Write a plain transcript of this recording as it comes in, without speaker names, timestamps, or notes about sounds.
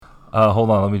Hold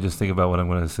on, let me just think about what I'm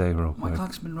going to say real quick. My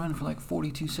clock's been running for like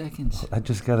 42 seconds. I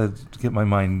just got to get my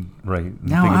mind right and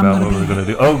Now think I'm about gonna what we're be- going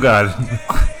to do. Oh, God.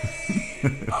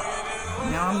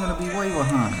 Now I'm going to be way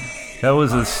behind. That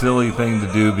was a silly thing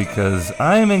to do because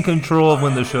I'm in control of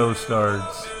when the show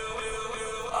starts.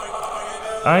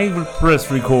 I pressed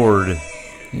record.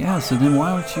 Yeah, so then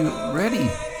why aren't you ready?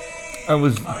 I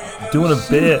was doing a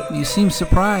bit. You seem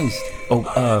surprised. Oh,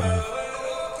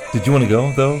 did you want to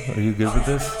go, though? Are you good with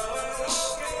this?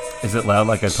 Is it loud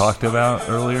like I talked about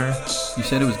earlier? You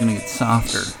said it was going to get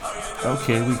softer.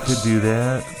 Okay, we could do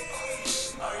that.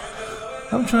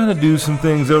 I'm trying to do some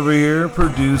things over here,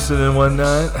 producing and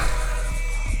whatnot.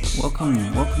 Welcome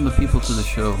the people to the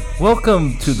show.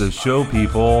 Welcome to the show,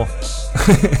 people.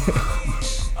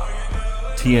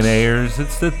 TNAers,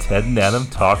 it's the Ted and Adam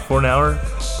Talk for an Hour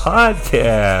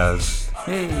podcast.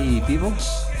 Hey, people.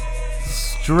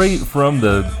 Straight from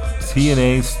the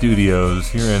TNA studios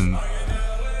here in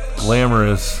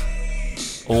glamorous,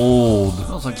 old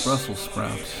Smells like Brussels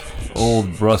sprouts.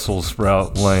 Old Brussels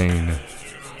sprout lane.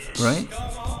 Right?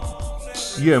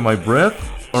 Yeah, my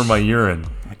breath or my urine?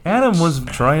 Adam was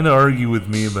trying to argue with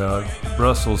me about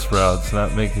Brussels sprouts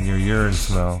not making your urine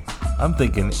smell. I'm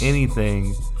thinking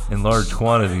anything in large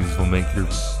quantities will make your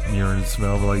urine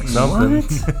smell like something.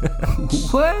 What?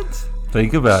 What?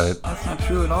 Think about it. That's not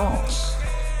true at all.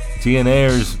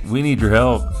 TNAers, we need your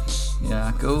help.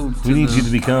 Yeah, go to We need you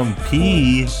to become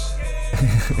P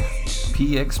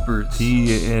experts.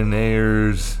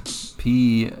 TNAers.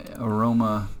 P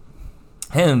aroma.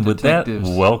 And with detectives.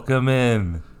 that, welcome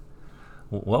in.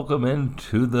 Welcome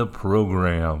into the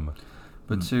program.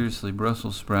 But seriously,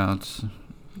 Brussels sprouts,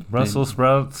 Brussels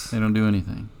sprouts, they don't do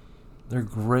anything. they're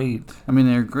great. I mean,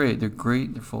 they're great. They're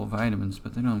great. They're full of vitamins,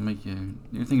 but they don't make you...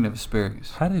 You're thinking of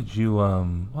asparagus. How did you, well,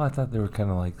 I thought they were kind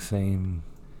of like same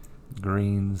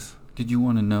greens. Did you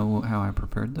want to know how I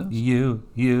prepared those?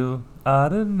 You ought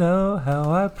to know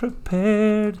how I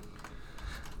prepared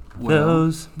Well,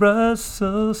 those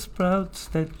Brussels sprouts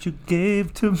that you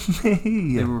gave to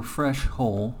me. they were fresh,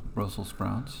 whole Brussels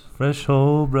sprouts. Fresh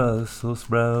whole Brussels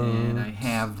sprouts. And I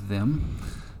halved them.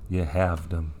 You halved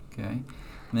them. Okay.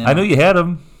 Then I know you had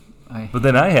them, I but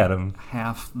then I had them.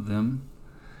 halved them.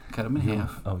 Cut them in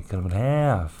half. Oh, you cut them in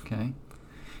half. Okay.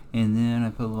 And then I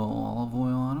put a little olive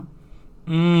oil on them.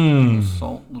 Mmm.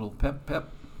 Salt, little pep.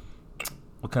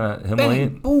 What kind of Bang,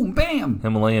 Himalayan? boom, bam.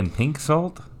 Himalayan pink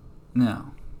salt?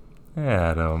 No.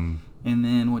 Adam. And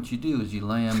then what you do is you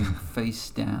lay them face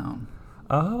down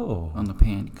Oh. on the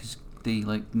pan because they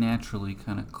like naturally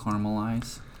kind of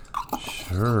caramelize.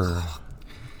 Sure.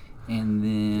 And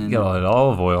then You got all that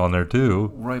olive oil on there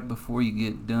too. right before you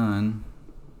get done,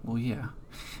 well, yeah,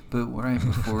 but right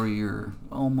before you're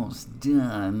almost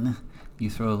done, you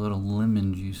throw a little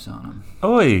lemon juice on them.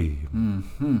 Oi.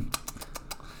 Mm-hmm.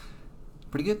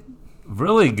 Pretty good?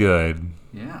 Really good.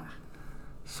 Yeah.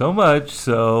 So much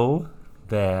so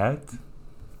that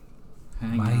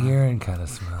Hang my on. urine kind of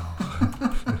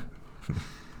smells.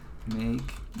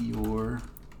 Make your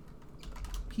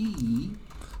pee.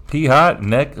 Pea hot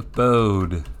neck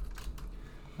bowed.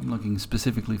 I'm looking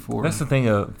specifically for... That's the thing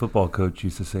a football coach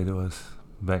used to say to us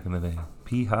back in the day.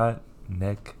 Pea hot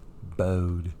neck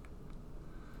bowed.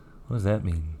 What does that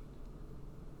mean?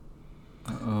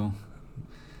 Uh-oh.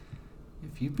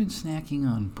 If you've been snacking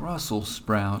on Brussels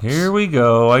sprouts... Here we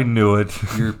go. I knew it.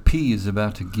 your pee is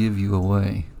about to give you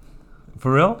away.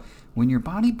 For real? When your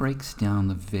body breaks down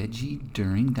the veggie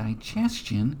during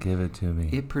digestion, Give it to me.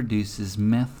 it produces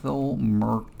methyl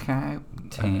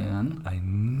mercaptan, I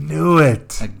knew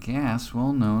it. a gas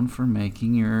well known for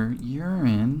making your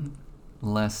urine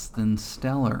less than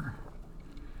stellar.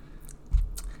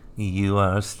 You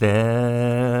are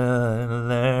stellar.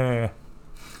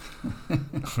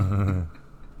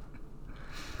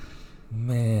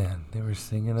 Man, they were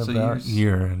singing So about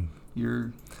urine.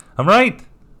 I'm right.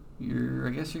 I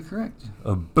guess you're correct.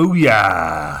 A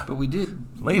booyah. But we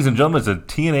did. Ladies and gentlemen, it's a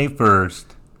TNA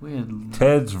first. We had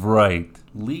Ted's right.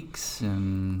 leeks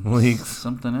and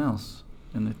something else.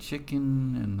 And the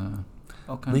chicken and the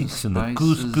all kinds Leeks of and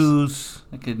spices. the goose.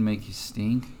 That could make you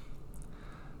stink.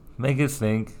 Make it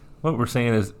stink. What we're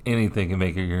saying is anything can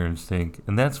make your urine stink.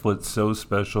 And that's what's so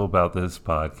special about this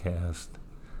podcast.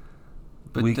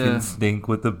 But we can stink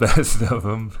with the best of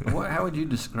them. How would you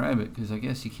describe it? Because I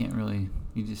guess you can't really...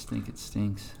 You just think it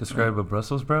stinks. Describe a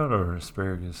Brussels sprout or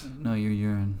asparagus? No, your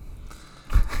urine.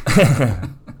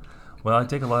 Well, I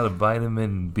take a lot of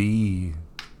vitamin B.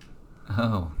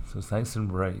 Oh. So it's nice and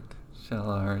bright. Shall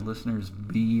our listeners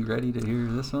be ready to hear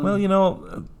this one? Well, you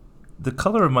know, the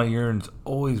color of my urine's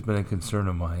always been a concern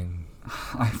of mine.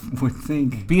 I would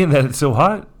think. Being that it's so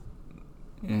hot,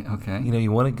 Yeah, okay. You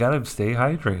know, gotta stay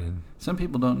hydrated. Some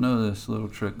people don't know this little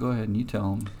trick. Go ahead and you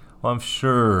tell them. Well, I'm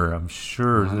sure I this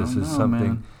don't is know, something.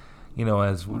 man. You know,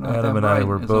 as We're not Adam that and I bright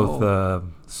were as a both whole.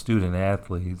 student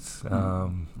athletes, Uh-huh.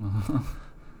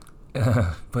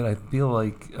 but I feel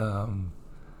like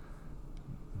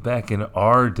back in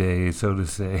our day, so to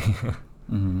say,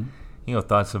 Mm-hmm. you know,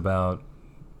 thoughts about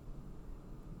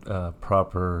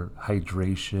proper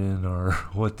hydration or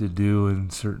what to do in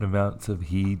certain amounts of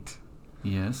heat.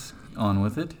 Yes. On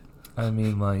with it. I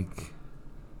mean, like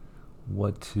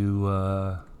what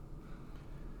to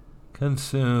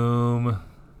consume.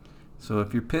 So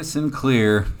if you're pissing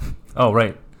clear, Oh,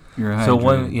 right. you're hydrated.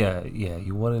 So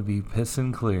you want to be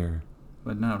pissing clear.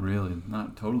 But not really.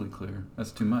 Not totally clear.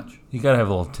 That's too much. You gotta have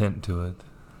a little tint to it.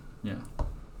 Yeah.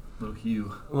 Little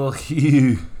hue. Well,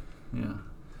 hue. Yeah.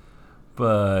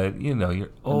 But, you know, you're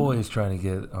always trying to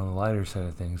get on the lighter side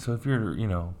of things. So if you're, you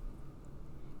know,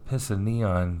 pissing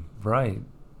neon bright,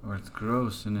 Or it's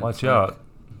gross and watch it's out.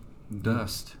 like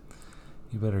dust.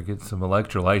 You better get some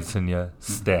electrolytes in you,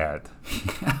 stat.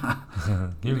 Yeah.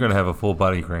 You're going to have a full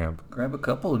body cramp. Grab a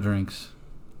couple of drinks.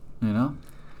 You know?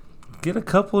 Get a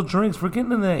couple of drinks. We're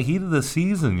getting in that heat of the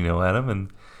season, you know, Adam.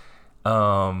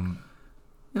 And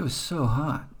It was so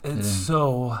hot. it's today.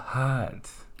 so hot.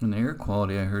 And the air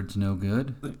quality, I heard, is no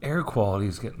good. The air quality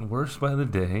is getting worse by the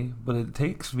day, but it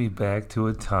takes me back to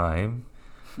a time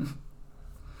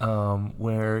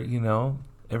where, you know,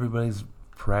 everybody's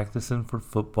practicing for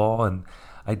football, and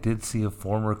I did see a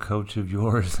former coach of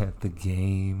yours at the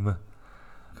game.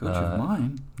 Coach of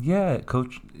mine? Yeah,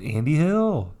 Coach Andy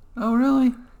Hill. Oh,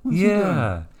 really? What's he doing?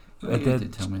 Yeah. Oh, you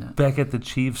did tell me that. Back at the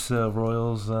Chiefs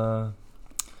Royals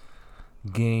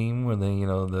game where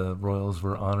the Royals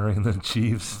were honoring the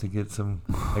Chiefs to get some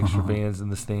extra fans in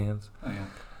the stands. Oh, yeah.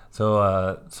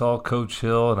 So saw Coach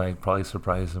Hill, and I probably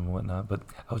surprised him and whatnot. But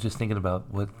I was just thinking about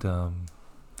what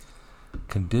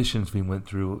conditions we went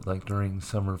through, like during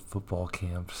summer football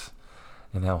camps,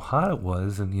 and how hot it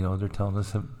was. And they're telling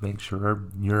us to make sure our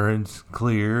urine's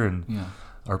clear, and Yeah.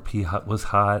 our pee was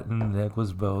hot, and neck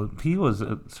was bowed. Pee was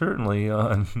certainly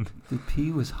on. The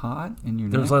pee was hot and your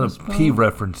There neck was a lot was of pee bowed?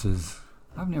 references.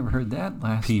 I've never heard that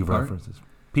last Pee part. references.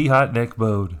 Pee hot, neck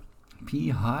bowed. Pee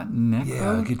hot and neck Yeah,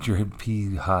 bowed? get your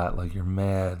pee hot, like you're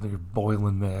mad, like you're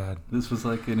boiling mad. This was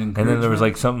like an encouragement? And then there was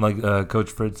like something like Coach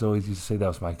Fritz always used to say. That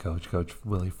was my coach, Coach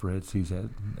Willie Fritz. He's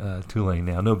at Tulane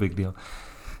now, no big deal.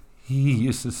 He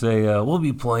used to say, we'll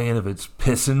be playing if it's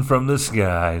pissing from the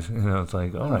skies. It's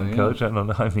like, all right, yeah. Coach, I don't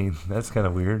know. I mean, that's kind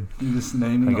of weird. You just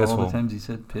naming I guess all the we'll- times you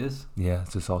said piss? Yeah,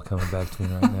 it's just all coming back to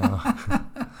me right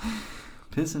now.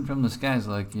 Pissing from the sky is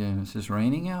like, yeah, it's just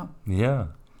raining out? Yeah,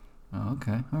 Oh,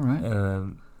 okay. All right.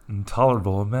 an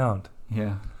intolerable amount.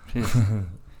 Yeah. Piss.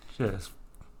 Just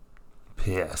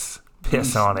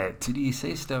piss on it. Did he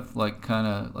say stuff like kind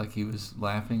of like he was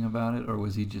laughing about it, or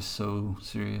was he just so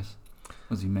serious?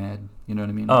 Was he mad? You know what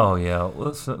I mean? Oh yeah.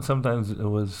 Well, sometimes it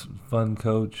was fun,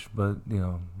 Coach, but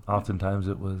oftentimes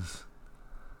it was,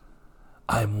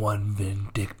 I'm one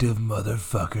vindictive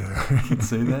motherfucker. He'd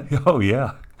say that? Oh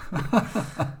yeah.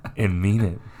 And mean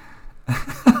it.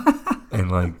 And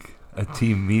like a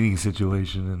team meeting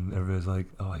situation, and everybody's like,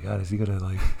 oh my God, is he gonna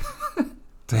like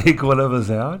take one of us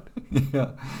out? Yeah.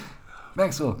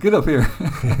 Maxwell, get up here.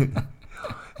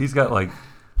 He's got like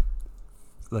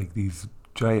these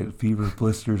giant fever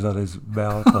blisters on his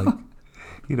mouth, like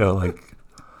like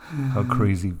how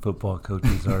crazy football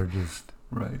coaches are, just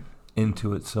Right.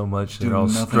 into it so much. Doing They're all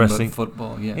nothing stressing. but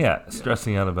football. Yeah. Yeah,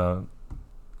 stressing out about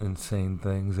insane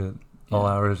things at all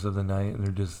hours of the night, and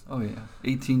they're just, Oh yeah.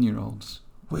 18-year-olds.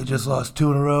 we just lost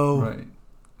 2 in a row. Right.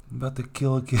 I'm about to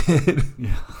kill a kid.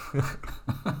 Yeah.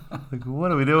 Like,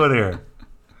 what are we doing here?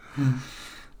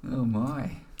 Oh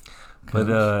my. But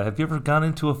have you ever gone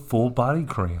into a full body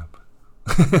cramp?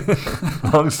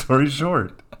 Long story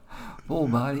short, Full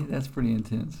body? That's pretty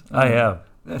intense. I have.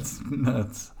 That's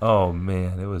nuts. Oh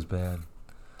man, it was bad.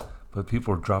 But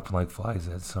people were dropping like flies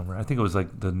that summer. I think it was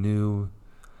like the new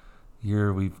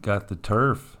year we've got the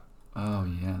turf. Oh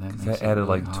yeah, that makes That it added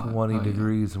really like hot. 20 Oh, yeah.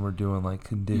 degrees, and we're doing like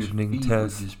conditioning Your feet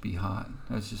tests. would just be hot.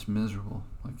 That's just miserable.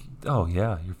 Like, Oh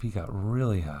yeah, your feet got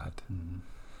really hot. mm.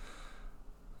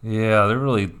 Yeah, they're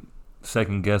really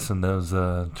second guessing those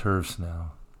turfs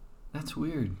now. That's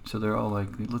weird. So they're all like,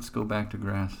 let's go back to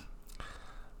grass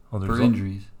Well, for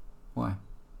injuries. Why?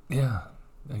 Yeah,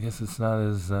 I guess it's not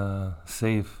as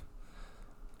safe,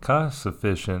 cost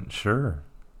efficient. Sure.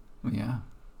 Well, yeah.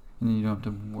 And then you don't have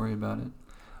to worry about it.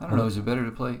 I don't know. Is it better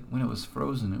to play when it was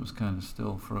frozen? It was kind of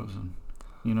still frozen.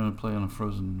 You know, to play on a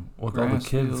frozen With all the grass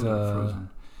kids, field or frozen.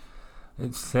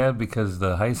 It's sad because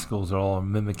the high schools are all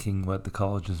mimicking what the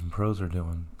colleges and pros are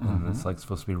doing. And it's like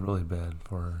supposed to be really bad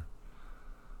for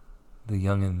the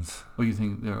youngins. What do you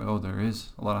think? There is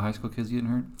a lot of high school kids getting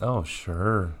hurt? Oh,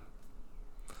 sure.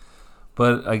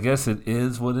 But I guess it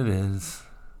is what it is.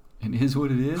 It is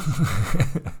what it is?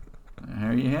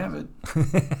 There you have it.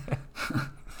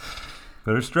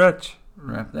 Better stretch.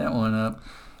 Wrap that one up.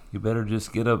 You better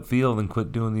just get upfield and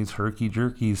quit doing these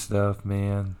herky-jerky stuff,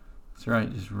 man. That's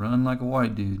right. Just run like a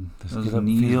white dude. Just Those get up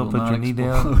knees field, will put not your knee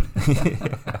explode.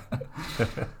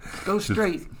 down. Go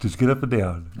straight. Just get up and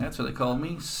down. That's what they called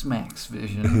me, smacks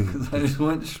vision, because I just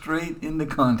went straight into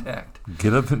contact.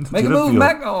 Get up and Make get a move, upfield.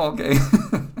 Mac. Oh, okay.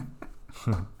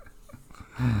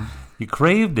 You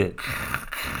craved it.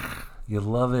 You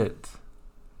love it.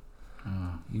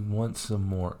 You want some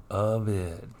more of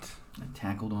it. I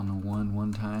tackled on the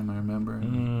one time, I remember,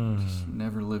 and just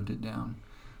never lived it down.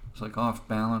 It's like off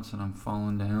balance and I'm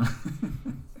falling down.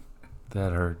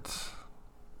 That hurts.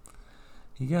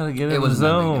 You gotta get in the wasn't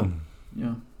that big, zone.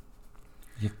 Yeah.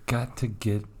 You got to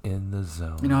get in the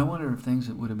zone. You know, I wonder if things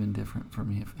that would have been different for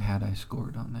me had I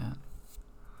scored on that.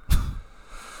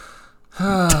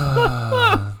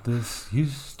 This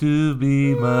used to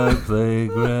be my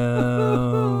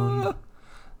playground.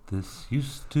 This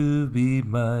used to be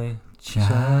my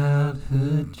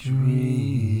childhood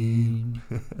dream.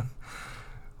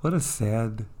 What a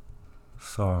sad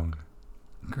song.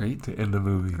 Great. To end the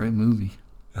movie. Great movie.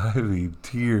 I mean,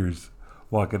 tears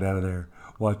walking out of there,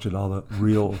 watching all the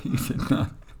real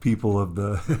people of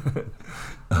the...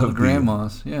 of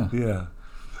grandmas, yeah. Yeah.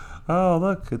 Oh,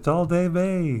 look, it's All Day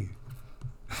May.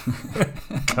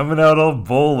 Coming out all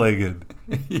bow-legged.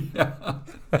 Yeah.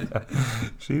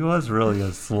 She was really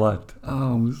a slut.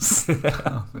 Oh,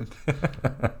 stop it.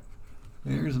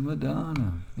 There's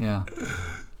Madonna. Yeah.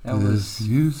 That This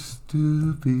used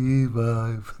to be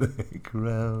my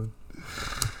playground.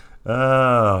 Oh.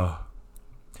 I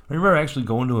remember actually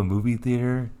going to a movie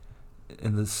theater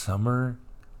in the summer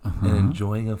and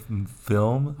enjoying a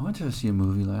film. I went to see a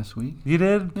movie last week. You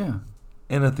did? Yeah.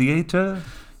 In a theater?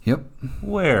 Yep.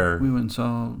 Where? We went and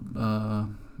saw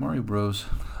Mario Bros.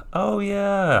 Oh,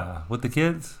 yeah. With the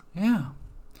kids? Yeah.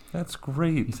 That's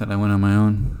great. He said I went on my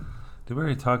own. Did we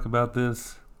already talk about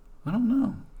this? I don't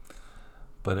know.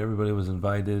 But everybody was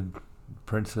invited.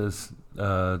 Princess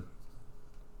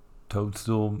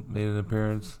Toadstool made an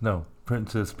appearance. No,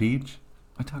 Princess Peach.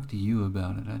 I talked to you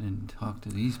about it. I didn't talk to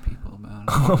these people about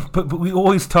it. but we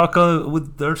always talk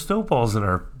with our snowballs in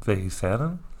our face,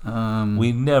 Adam.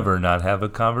 We never not have a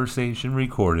conversation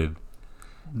recorded.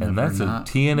 And that's a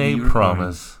TNA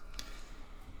promise.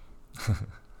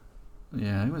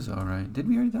 Yeah, it was all right. Did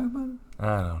we already talk about it?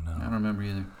 I don't know. I don't remember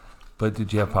either. But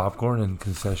did you have popcorn and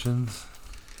concessions?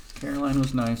 Caroline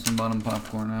was nice and bought him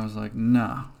popcorn. I was like,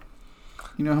 nah.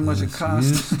 You know how much it cost?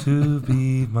 This used to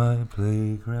be my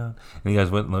playground. And you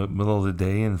guys went in the middle of the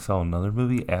day and saw another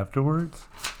movie afterwards?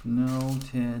 No,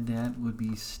 Ted, that would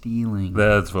be stealing.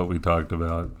 That's what we talked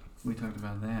about. We talked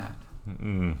about that.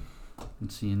 Mm-mm.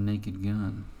 And seeing Naked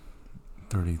Gun.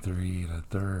 33 and a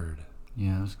third.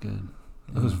 Yeah, it was good.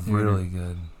 It was really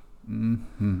good.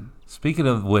 Mm-hmm. Speaking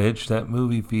of which, that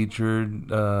movie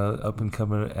featured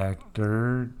up-and-coming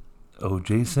actor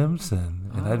O.J.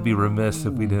 Simpson. And I'd be remiss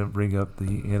if we didn't bring up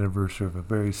the anniversary of a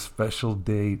very special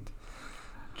date,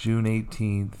 June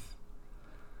 18th.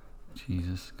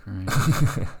 Jesus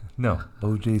Christ. No,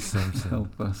 O.J. Simpson.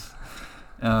 Help us.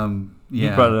 Yeah.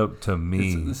 You brought it up to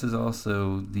me. This is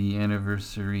also the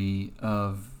anniversary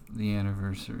of the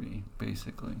anniversary,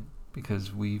 basically,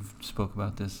 because we've spoke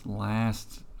about this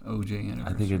last OJ anniversary.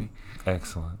 I think it's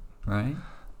excellent. Right?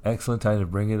 Excellent time to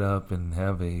bring it up and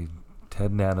have a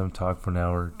Ted and Adam talk for an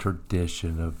hour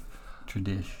tradition of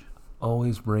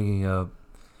always bringing up.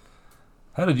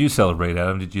 How did you celebrate,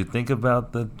 Adam? Did you think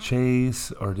about the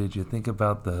chase, or did you think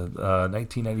about the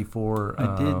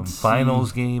 1994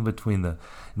 finals game between the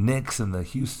Knicks and the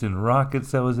Houston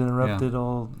Rockets that was interrupted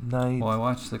all night? Well, I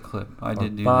watched the clip. I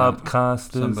did do Bob that.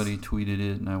 Costas. Somebody tweeted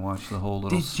it, and I watched the whole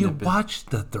little snippet. Did you watch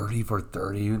the 30 for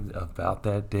 30 about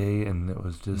that day? And it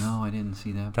was just... No, I didn't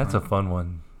see that That's part. a fun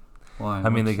one. Why? I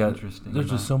mean, What's there's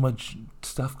just so much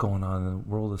stuff going on in the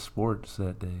world of sports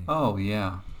that day. Oh,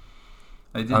 yeah.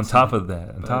 I did on see top that, of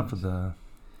that, on top of the...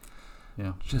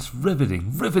 Yeah. Just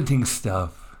riveting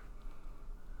stuff.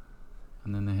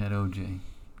 And then they had OJ.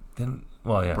 Then,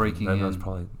 well, yeah. Breaking that in, was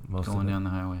probably most going of it. down the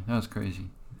highway. That was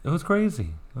crazy. It was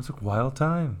crazy. It was a wild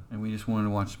time. And we just wanted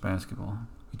to watch basketball.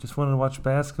 We just wanted to watch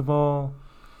basketball.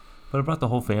 But it brought the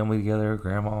whole family together.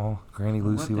 Grandma, Granny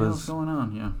Lucy What the was... hell's going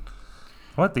on? Yeah.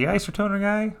 What, the icer toner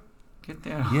guy? Get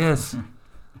that off. Yes.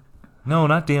 No,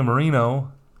 not Dan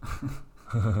Marino.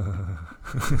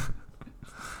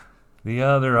 The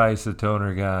other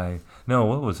isotoner guy. No,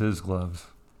 what was his gloves?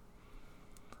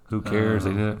 Who cares?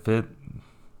 They didn't fit.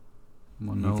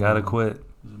 Manolo. You gotta quit.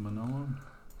 Is it Manolo?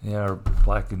 Yeah, or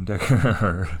Black and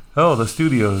Decker. Oh, the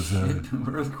studios.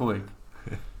 Earthquake.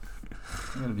 You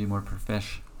gotta be more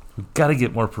profesh. We gotta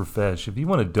get more profesh. If you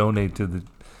want to donate to the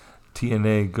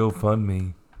TNA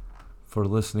GoFundMe for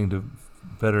listening to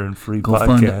better and free Go podcasts.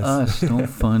 fund us. Don't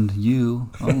fund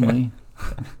you only.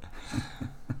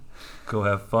 Go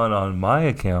have fun on my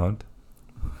account.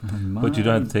 But you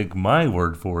don't have to take my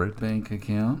word for it. Bank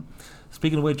account.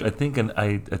 Speaking of which, I think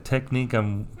a technique I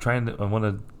want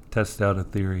to test out a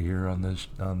theory here on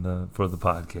for the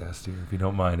podcast here, if you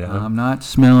don't mind, Adam. I'm not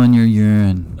smelling your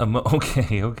urine.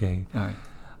 Okay. All right.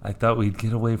 I thought we'd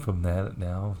get away from that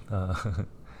now,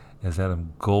 as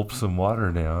Adam gulps some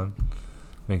water down,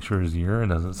 make sure his urine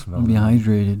doesn't smell. Be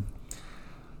hydrated.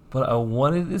 But I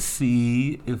wanted to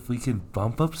see if we could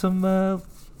bump up some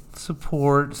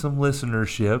support, some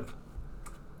listenership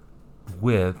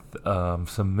with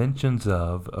some mentions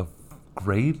of a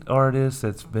great artist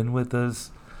that's been with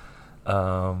us,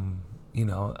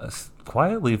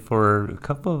 quietly for a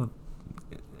couple of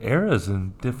eras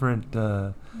and different.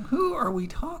 Who are we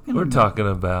talking We're about? talking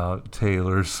about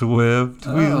Taylor Swift.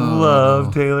 We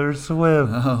love Taylor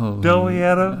Swift. Oh, Don't we,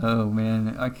 Adam? Oh,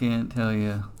 man. I can't tell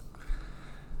you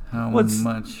how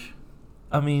much.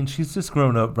 I mean, she's just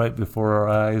grown up right before our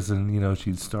eyes, and,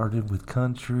 she started with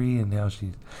country, and now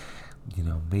she's,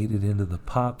 made it into the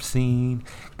pop scene,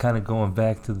 kind of going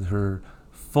back to her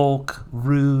folk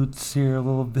roots here a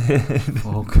little bit.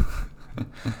 Folk.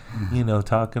 Writing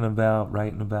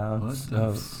about. What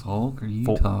the folk are you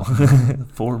talking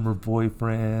about? Former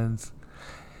boyfriends.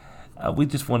 We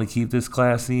just want to keep this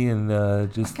classy and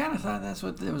just. I kind of thought that's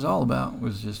what it was all about,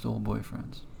 was just old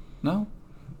boyfriends. No?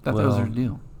 Thought that was her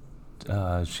deal.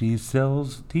 She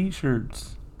sells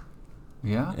T-shirts.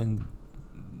 Yeah? And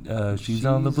she's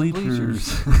on the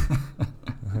bleachers.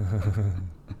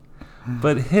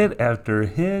 But hit after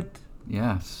hit.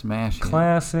 Yeah, smash it.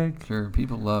 Classic. Sure,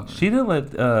 people love her. She didn't let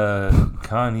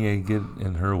Kanye get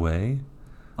in her way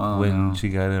when she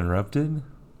got interrupted.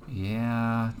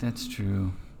 Yeah, that's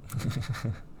true.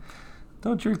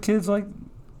 Don't your kids like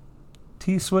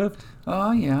T Swift?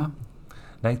 Oh, yeah.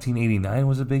 1989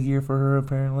 was a big year for her,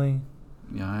 apparently.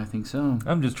 Yeah, I think so.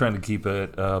 I'm just trying to keep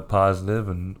it positive,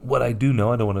 and what I do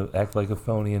know, I don't want to act like a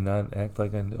phony and not act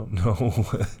like I don't know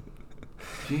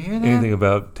Did you hear that? anything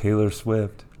about Taylor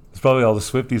Swift. It's probably all the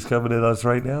Swifties coming at us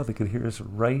right now. They could hear us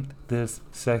right this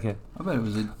second. I bet it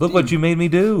was Look what you made me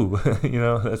do.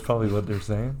 That's probably what they're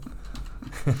saying.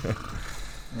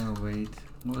 Oh, wait.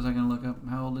 What was I going to look up?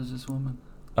 How old is this woman?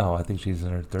 Oh, I think she's in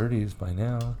her 30s by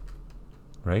now.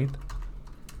 Right?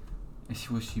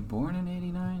 Was she born in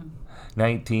 89?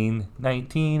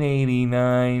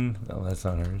 1989. Oh, that's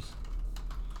not hers.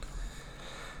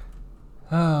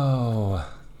 Oh.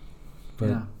 But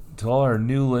Yeah. to all our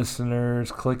new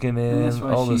listeners clicking in,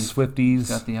 all the Swifties.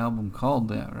 Got the album called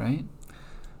that, right?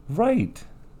 Right.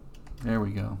 There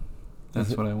we go.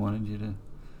 That's what I wanted you to.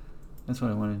 That's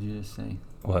what I wanted you to say.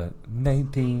 What?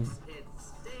 19.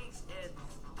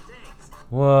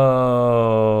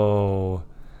 Whoa.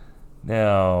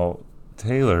 Now,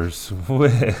 Taylor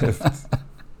Swift,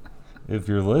 if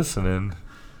you're listening.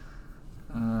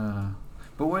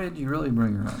 But why did you really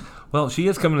bring her up? Well, she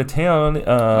is coming to town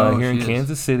here in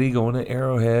Kansas City, going to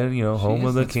Arrowhead, home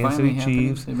of the Kansas City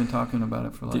Chiefs. They've been talking about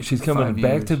it for like She's coming 5 years.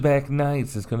 back-to-back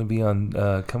nights. It's going to be on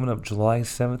coming up July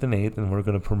 7th and 8th, and we're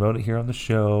going to promote it here on the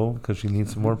show because she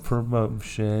needs some more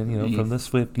promotion, from the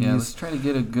Swifties. Yeah, let's try to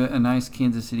get a nice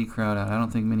Kansas City crowd out. I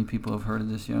don't think many people have heard of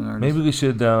this young artist. Maybe we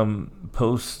should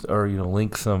post or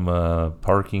link some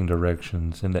parking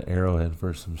directions into Arrowhead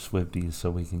for some Swifties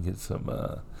so we can get some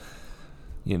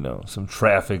some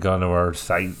traffic onto our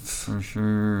sites. For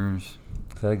sure. Is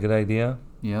that a good idea?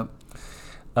 Yep.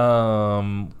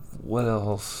 What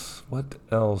else?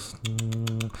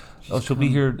 She'll be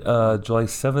here July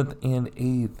 7th and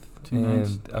 8th.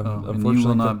 And unfortunately, you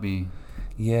will not be.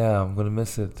 Yeah, I'm going to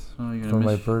miss it for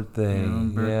my birthday. Your own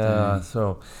birthday. Yeah,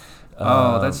 so.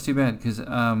 That's too bad because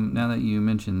now that you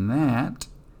mentioned that,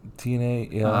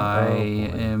 TNA, yeah. I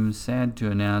am sad to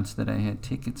announce that I had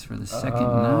tickets for the second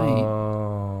night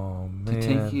to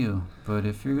take you. But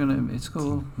if you're going to, it's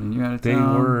cool. And you're out of town. They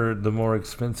were the more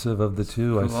expensive of the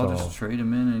two, I saw. I'll just trade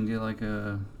them in and get like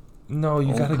a you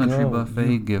gotta country go.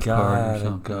 buffet gift card or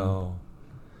something. Go.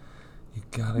 You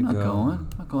gotta I'm not go. I'm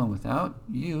not going without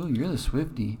you. You're the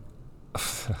Swiftie.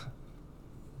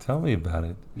 Tell me about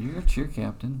it. You're a cheer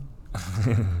captain.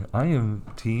 I am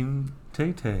Team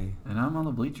Tay-Tay. And I'm on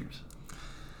the bleachers.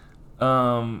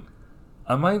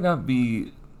 I might not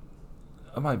be.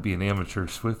 I might be an amateur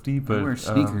Swiftie, but I wear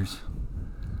sneakers.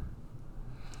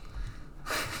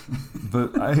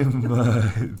 But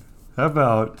I'm. How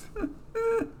about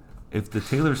if the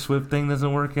Taylor Swift thing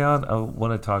doesn't work out? I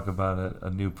want to talk about a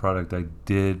new product I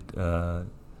did.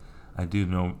 I do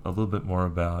know a little bit more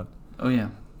about. Oh yeah.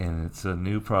 And it's a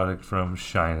new product from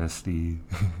Shinesty.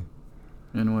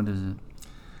 And what is it?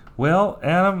 Well,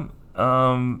 Adam,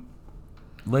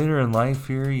 later in life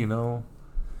here, you know,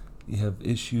 you have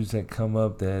issues that come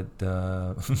up that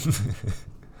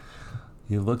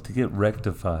you look to get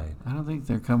rectified. I don't think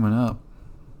they're coming up.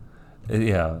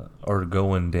 Yeah, or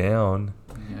going down.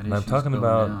 And I'm talking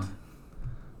about down.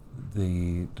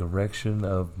 the direction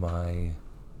of my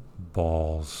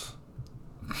balls.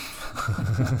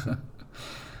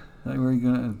 Like we're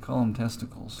going to call them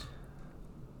testicles.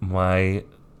 My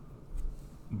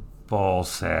ball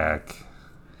sack.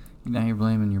 Now you're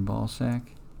blaming your ball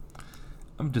sack?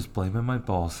 I'm just blaming my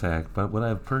ball sack. But what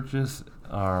I've purchased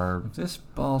are... If this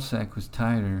ball sack was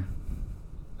tighter...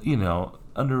 You know,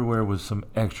 underwear with some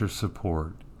extra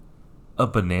support. A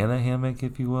banana hammock,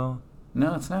 if you will.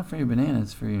 No, it's not for your banana.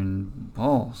 It's for your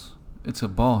balls. It's a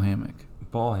ball hammock.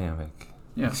 Ball hammock.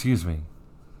 Yeah. Excuse me.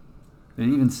 It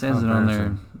even says it on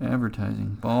their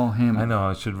advertising. Ball hammock. I know.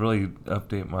 I should really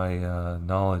update my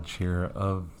knowledge here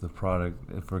of the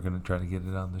product if we're going to try to get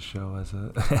it on the show as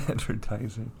a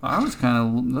advertising. I was kind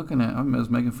of looking at... I was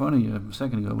making fun of you a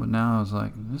second ago, but now I was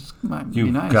like, this might be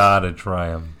nice. You've got to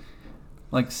try them.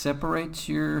 Like separates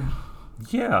your...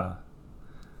 Yeah.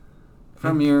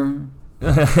 From your...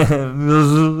 And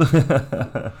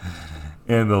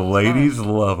the ladies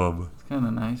love them. It's kind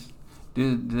of nice.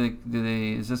 Do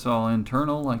they? Is this all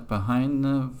internal, like behind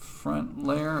the front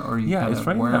layer, or you kind it's of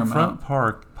right wear in them that front out?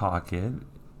 pocket.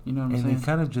 You know what I'm and saying? you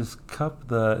kind of just cup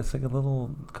the... It's like a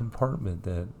little compartment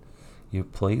that you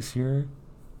place your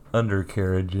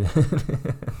undercarriage in.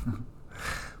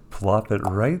 Plop it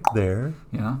right there.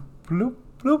 Yeah. Bloop,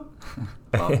 bloop.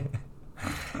 And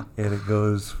it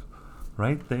goes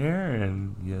right there,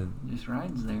 and you just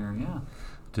rides there, yeah.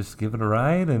 just give it a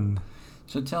ride, and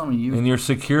so tell me, and you're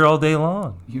secure all day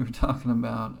long. You were talking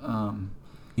about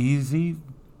easy,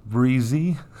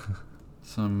 breezy.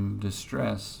 Some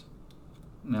distress.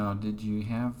 Now, did you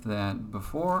have that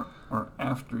before or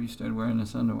after you started wearing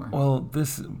this underwear? Well,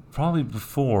 this probably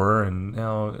before, and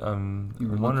now I'm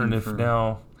wondering if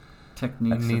now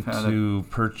techniques I need to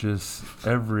purchase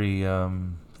every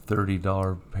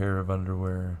 $30 pair of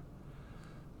underwear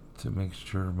to make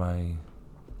sure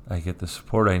I get the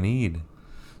support I need.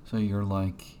 So you're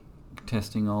like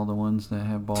testing all the ones that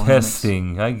have ball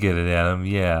testing. Hammocks? I get it, Adam.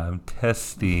 Yeah, I'm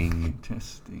testing.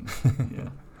 Testing. Yeah.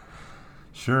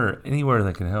 Sure, anywhere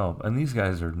that can help. And these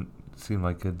guys seem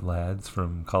like good lads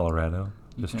from Colorado,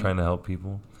 just trying to help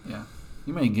people. Yeah,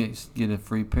 you may get a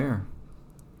free pair.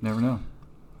 Never know.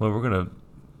 Well, we're gonna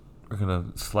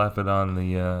slap it on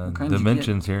the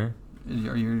dimensions here.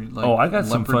 Are you like I got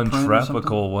some fun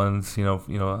tropical ones. You know,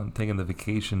 I'm taking the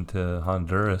vacation to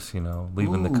Honduras. You know,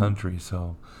 leaving the country.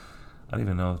 So I don't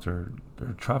even know if they're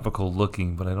tropical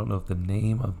looking, but I don't know if the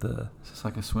name of the. Is this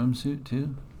like a swimsuit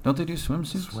too? Don't they do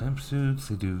swimsuits? Swimsuits.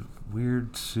 They do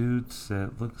weird suits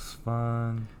that looks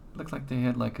fun. Looks like they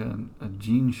had like a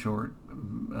jean short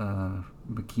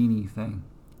bikini thing.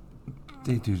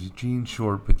 They do jean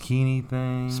short bikini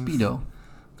things. Speedo.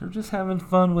 They're just having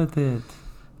fun with it.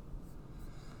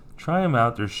 Try them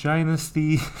out. They're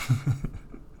Shinesty.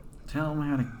 Tell them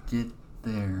how to get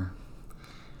there.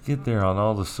 Get there on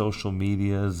all the social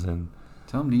medias and...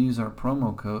 Tell them to use our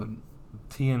promo code.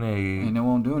 TNA. And it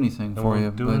won't do anything for you. It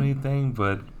won't do anything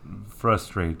but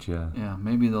frustrate you. Yeah,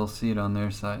 maybe they'll see it on their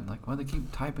side. Like, why they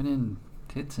keep typing in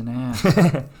tits and ass?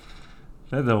 That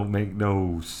don't make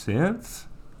no sense.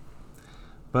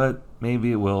 But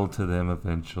maybe it will to them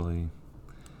eventually.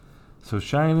 So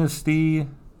Shinesty...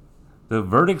 The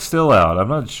verdict's still out. I'm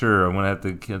not sure. I'm going to have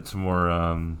to get some more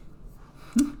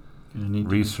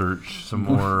research, some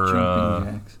more...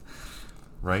 jacks.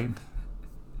 Right?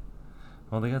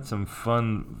 Well, they got some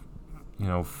fun,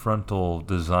 frontal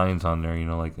designs on there,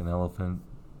 like an elephant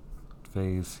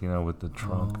face, with the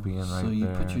trunk being right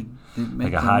there. So you put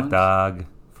like a hot dog.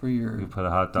 For your... You put a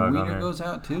hot dog on there. The wiener goes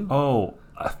out too? Oh,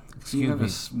 excuse me. You have a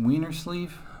wiener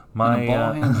sleeve? My... And a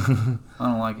ball hammock? I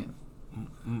don't like it.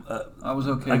 I was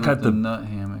okay with the nut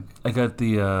hammock. I got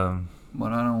the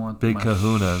but I don't want big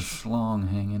kahunas. Schlong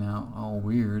hanging out all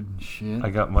weird and shit. I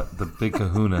got the big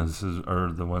kahunas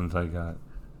are the ones I got.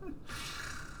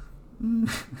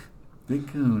 Big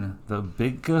kahuna. The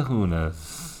big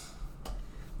kahunas.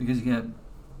 Because you got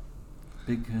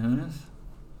big kahunas?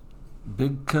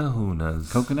 Big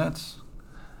kahunas. Coconuts?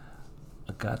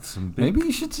 I got some big... Maybe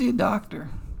you should see a doctor.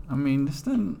 I mean, this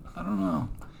doesn't... I don't know.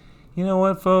 You know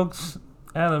what, folks?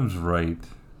 Adam's right.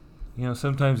 You know,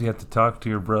 sometimes you have to talk to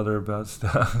your brother about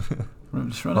stuff.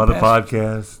 Just on a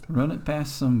podcast. Run it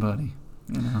past somebody,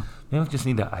 you know. Maybe I just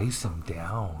need to ice him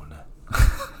down.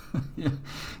 Yeah,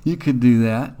 you could do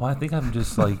that. Well, I think I'm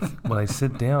just like, when I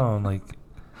sit down, like,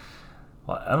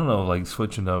 well, I don't know, like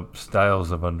switching up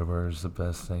styles of underwear is the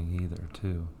best thing either,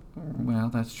 too. Well,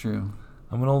 that's true.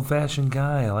 I'm an old-fashioned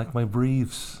guy. I like my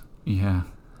briefs. Yeah.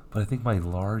 But I think my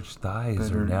large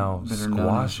thighs are now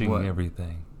squashing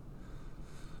everything.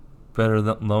 Better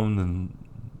long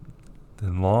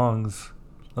than longs.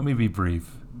 Let me be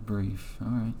brief. Brief. All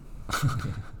right.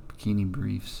 Bikini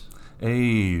briefs.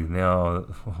 Hey, now,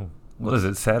 what is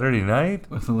it, Saturday night?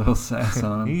 With a little sass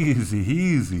on them.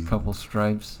 Easy. Couple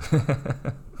stripes.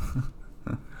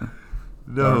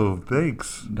 No,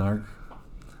 thanks. Dark.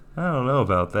 I don't know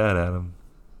about that, Adam.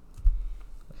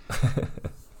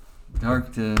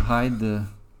 Dark to hide the,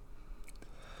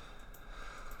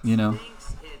 you know.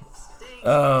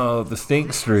 Oh, the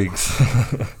stink streaks.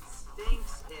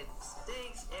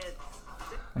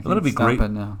 That'd be great.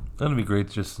 Now. That'd be great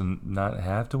just to not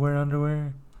have to wear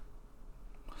underwear.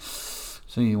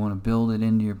 So you want to build it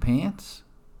into your pants,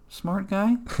 smart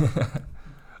guy?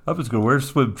 I'm just gonna wear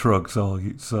swim trunks all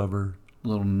summer.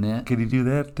 Little net. Can you do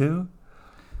that too?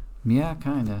 Yeah,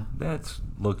 kinda. That's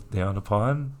looked down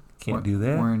upon. Can't do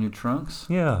that. Wearing your trunks?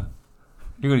 Yeah.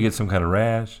 You're gonna get some kind of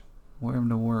rash. Wear them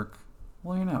to work.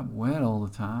 Well, you're not wet all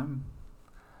the time.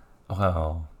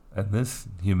 Well, and this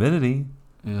humidity.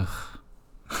 Ugh.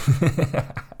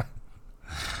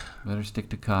 Better stick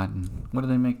to cotton. What do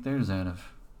they make theirs out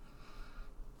of?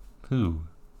 Who?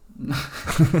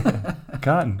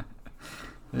 Cotton.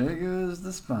 There goes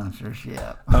the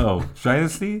sponsorship. Oh,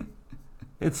 Dynasty?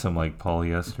 It's some like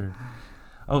polyester.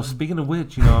 Oh, speaking of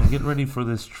which, you know, I'm getting ready for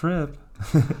this trip.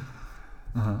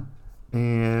 Uh-huh.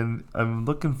 And I'm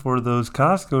looking for those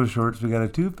Costco shorts we got a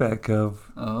 2-pack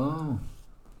of. Oh.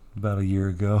 About a year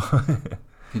ago.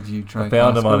 Did you try I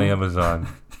found Costco? them on Amazon.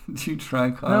 Did you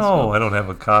try Costco? No, I don't have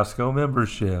a Costco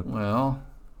membership. Well.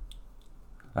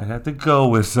 I'd have to go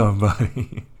with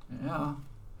somebody. Yeah.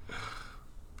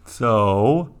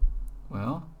 So.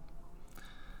 Well.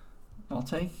 I'll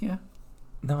take you.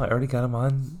 No, I already got them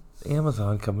on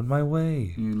Amazon coming my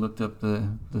way. You looked up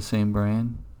the same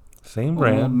brand? Same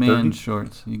brand. Old man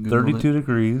shorts. You Googled 32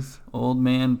 degrees. Old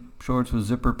man shorts with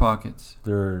zipper pockets.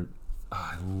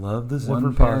 I love the zipper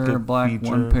one pocket pair black,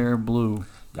 feature. one pair blue.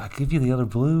 I'll give you the other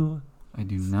blue. I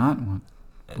do not want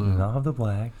blue. And I'll have the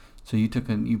black. So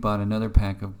you bought another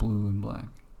pack of blue and black.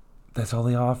 That's all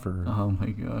they offer. Oh my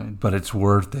god! But it's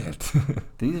worth it.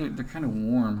 They're kind of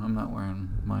warm. I'm not wearing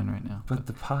mine right now. But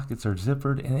the pockets are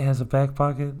zippered and it has a back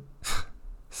pocket.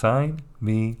 Sign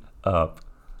me up.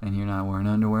 And you're not wearing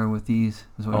underwear with these?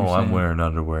 Is what you're saying? I'm wearing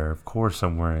underwear. Of course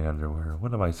I'm wearing underwear.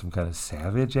 What am I, some kind of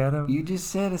savage, Adam? You just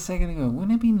said a second ago,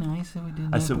 wouldn't it be nice if we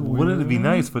didn't I have said, to wouldn't wear it be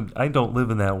nice? But I don't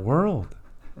live in that world.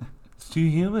 It's too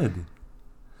humid.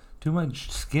 Too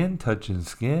much skin touching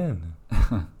skin.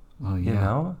 Well, yeah. You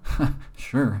know?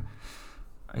 Sure.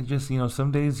 I just,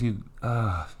 some days you,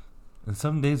 and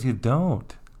some days you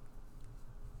don't.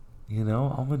 You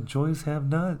know, almond joys have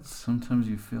nuts. Sometimes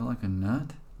you feel like a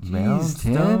nut. Mounds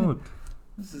Ted. don't.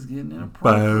 This is getting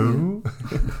inappropriate.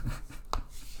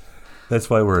 That's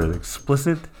why we're an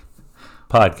explicit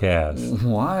podcast.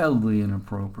 Wildly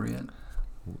inappropriate.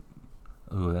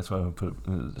 Ooh, that's why I'm going to put it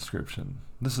in the description.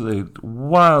 This is a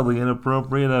wildly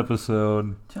inappropriate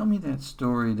episode. Tell me that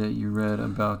story that you read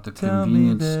about the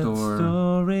convenience store.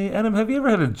 Story. Adam, have you ever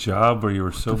had a job where you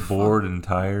were so bored and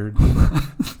tired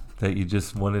that you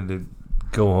just wanted to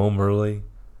go home early?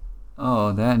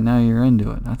 Oh, now you're into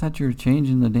it. I thought you were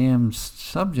changing the damn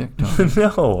subject.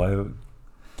 No, I'm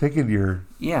taking your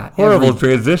horrible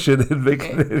transition and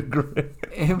making it great.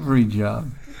 Every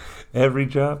job. Every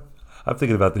job? I'm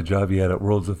thinking about the job you had at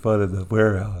Worlds of Fun in the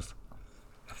warehouse.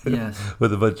 Yes.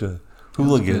 With a bunch of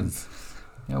hooligans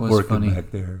that was working funny. back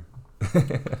there.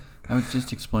 I was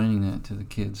just explaining that to the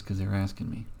kids because they were asking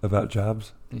me. About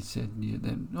jobs? They said,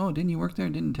 didn't you work there?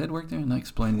 Didn't Ted work there? And I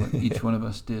explained what each one of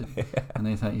us did. And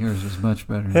they thought yours was much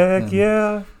better. Heck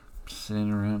yeah.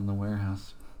 Sitting around in the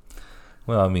warehouse.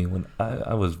 Well, I mean, when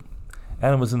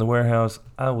Adam was in the warehouse,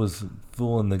 I was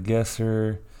fooling the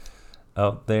guesser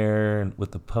out there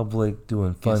with the public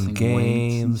doing fun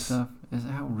games. And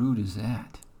stuff. How rude is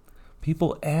that?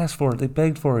 People asked for it. They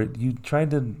begged for it. You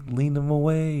tried to lean them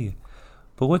away.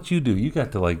 But what you do, you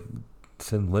got to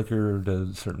send liquor to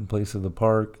a certain place of the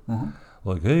park. Uh-huh.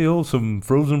 like, hey, some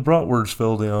frozen bratwurst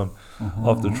fell down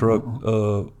off the truck.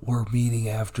 We're meeting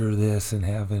after this and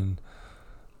having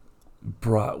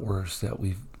bratwurst that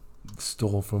we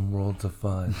stole from World to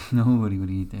Fun. Nobody would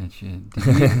eat that shit.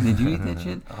 Did you eat that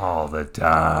shit? All the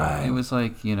time. It was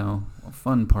like,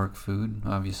 fun park food,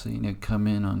 obviously. And it'd come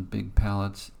in on big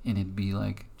pallets, and it'd be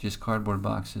like just cardboard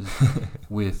boxes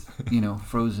with,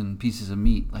 frozen pieces of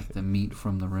meat, like the meat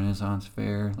from the Renaissance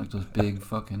Fair, like those big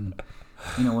fucking,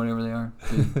 whatever they are.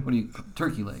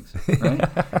 Turkey legs, right?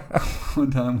 One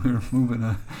time we were moving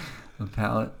a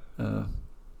pallet of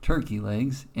turkey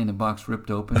legs, and the box ripped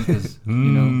open because,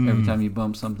 every time you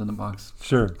bump something, the box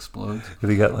explodes.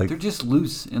 They're just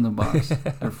loose in the box.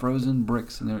 They're frozen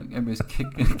bricks, and everybody's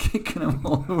kicking them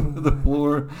all over the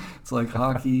floor. It's like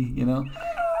hockey,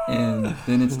 And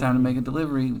then it's time to make a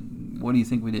delivery. What do you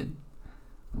think we did?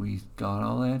 We got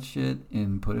all that shit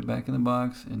and put it back in the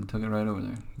box and took it right over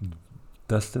there.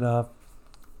 Dusted off.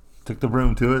 Took the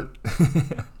broom to it.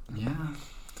 Yeah.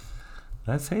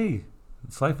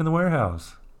 It's life in the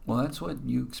warehouse. Well, that's what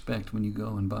you expect when you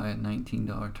go and buy a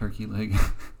 $19 turkey leg.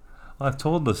 Well, I've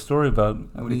told the story about...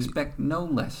 I would expect no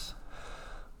less.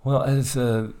 Well, as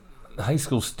a high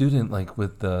school student, like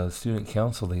with the student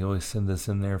council, they always send us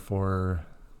in there for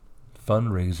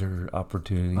fundraiser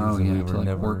opportunities. Oh, and yeah, we were to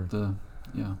never... work the...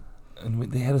 Yeah.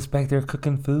 And they had us back there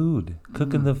cooking food.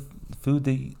 Cooking the food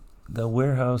the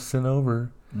warehouse sent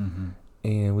over. Mm-hmm.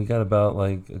 And we got about,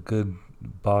 like, a good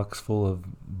box full of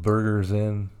burgers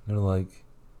in. They're like...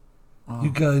 You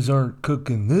guys aren't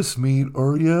cooking this meat,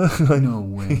 are you? No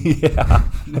way. Yeah.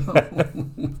 No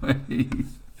way.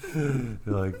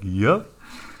 They're like, yep.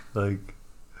 Like,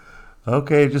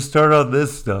 okay, just start on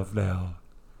this stuff now.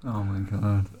 Oh, my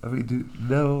God. I mean, dude,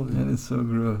 no. That is so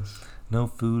gross. No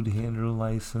food handler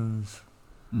license.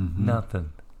 Mm-hmm.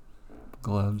 Nothing.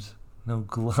 Gloves. No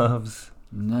gloves.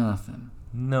 Nothing.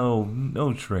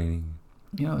 No training.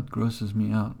 It grosses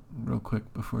me out real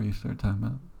quick before you start talking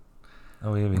about.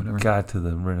 Oh, we haven't got to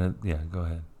the... Yeah, go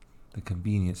ahead. The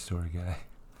convenience store guy.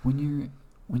 When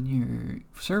you're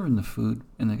serving the food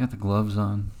and they got the gloves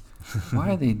on,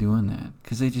 why are they doing that?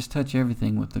 Because they just touch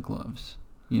everything with the gloves.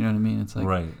 You know what I mean? It's like...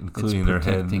 Right, including their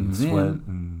head and sweat.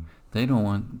 And they don't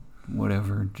want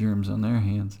whatever germs on their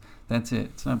hands. That's it.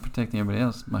 It's not protecting everybody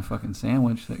else. My fucking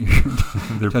sandwich that you're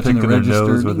they're touching picking the register.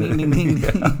 their nose with ding, it. Ding, ding,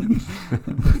 ding.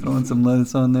 Throwing some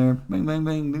lettuce on there. Bang, bang,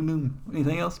 bang. Ding, ding.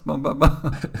 Anything else? Bum, bum,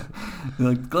 bum.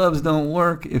 Like, gloves don't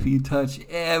work if you touch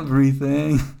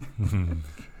everything.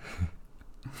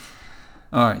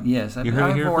 All right. Yes. I've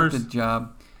worked a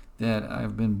job that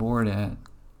I've been bored at.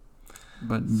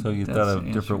 But so you thought of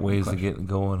different ways to get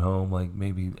going home, like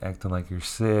maybe acting like you're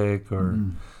sick, or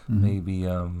maybe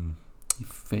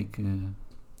fake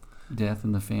death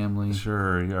in the family.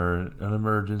 Sure, or an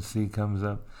emergency comes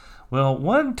up. Well,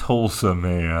 one Tulsa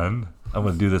man, I'm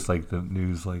going to do this like the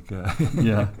news,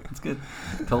 yeah, it's good.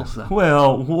 Tulsa.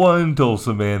 Well, one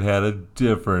Tulsa man had a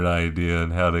different idea on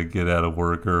how to get out of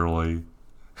work early.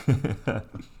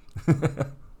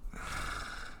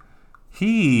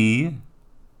 He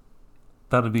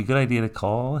thought it'd be a good idea to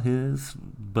call his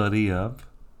buddy up,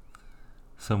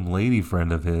 some lady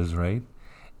friend of his, right?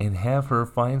 And have her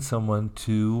find someone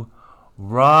to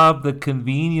rob the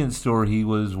convenience store he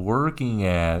was working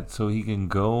at so he can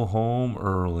go home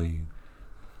early.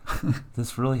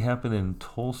 This really happened in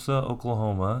Tulsa,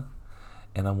 Oklahoma.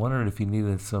 And I'm wondering if he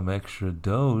needed some extra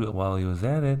dough while he was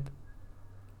at it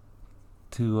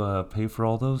to pay for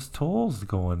all those tolls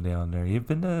going down there. You've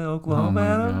been to Oklahoma,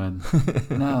 Adam? Oh, my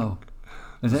God. No.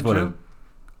 Is that true?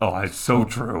 It's so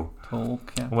true. Toll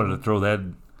capital. I wanted to throw that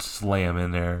slam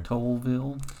in there.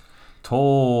 Tollville?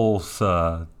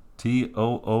 Tulsa.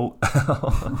 Tooll.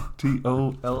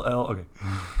 Toll. Okay.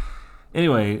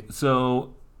 Anyway,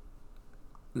 so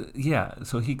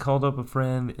he called up a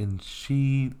friend, and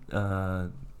she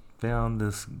found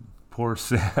this poor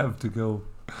Sav to go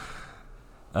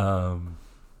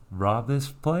rob this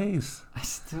place. I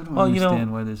still don't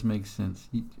understand why this makes sense.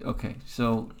 Okay,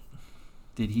 so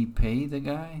did he pay the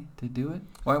guy to do it?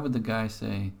 Why would the guy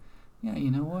say, yeah,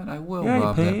 you know what, I will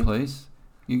rob that place?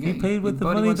 He paid with the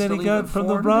money that he got from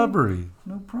the robbery.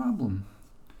 No problem.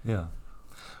 Yeah.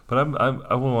 But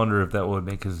I will wonder if that would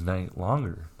make his night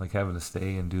longer, like having to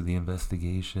stay and do the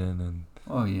investigation and.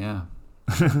 Oh yeah,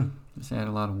 just had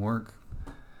a lot of work.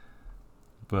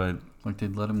 But like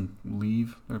they'd let him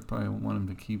leave, they probably want him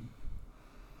to keep.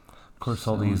 Of course,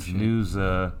 all these news,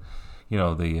 they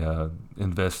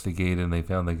investigate and they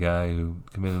found the guy who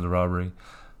committed the robbery.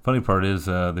 Funny part is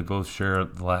they both share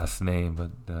the last name,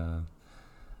 but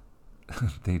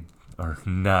they are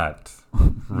not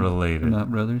related. They're not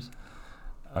brothers?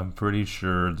 I'm pretty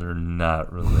sure they're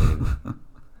not related.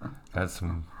 Got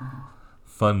some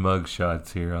fun mug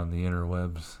shots here on the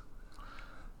interwebs.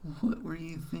 What were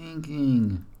you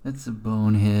thinking? That's a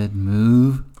bonehead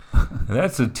move. And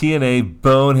that's a TNA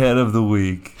Bonehead of the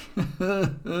Week.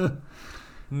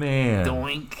 Man.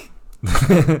 Doink.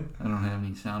 I don't have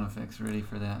any sound effects ready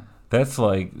for that. That's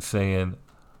like saying,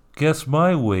 guess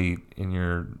my weight, and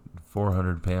you're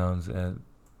 400 pounds at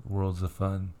Worlds of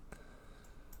Fun.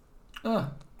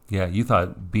 Yeah, you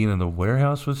thought being in the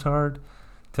warehouse was hard?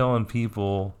 Telling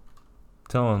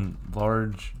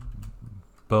large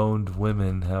boned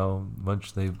women how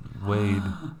much they weighed.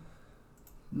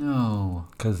 No.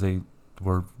 Because they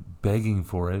were begging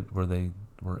for it, where they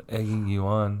were egging you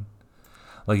on.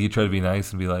 Like, you try to be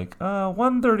nice and be like,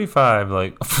 135.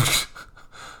 Like,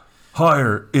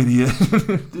 higher, idiot.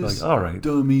 This like, all right.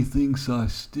 dummy thinks I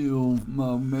steal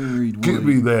my married weight. Give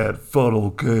me that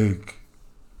funnel cake.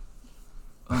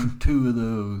 I'm 2 of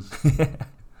those.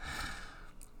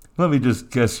 Let me just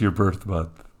guess your birth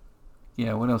month.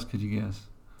 Yeah, what else could you guess?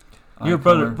 Your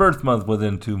birth month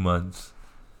within 2 months.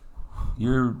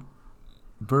 Your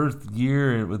birth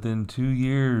year within 2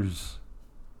 years.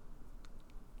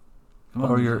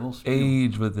 Or your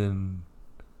age within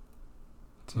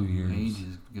 2 years. Age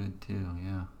is good too,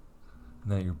 yeah.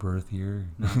 Not your birth year.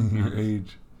 No, Your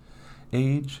age.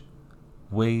 Age,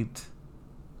 weight,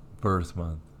 birth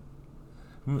month.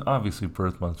 I mean, obviously,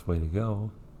 birth month's way to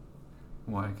go.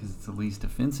 Why? Because it's the least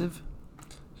offensive?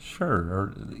 Sure.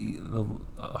 Or the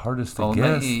hardest to Followed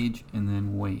guess. by age and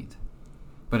then weight.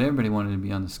 But everybody wanted to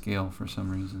be on the scale for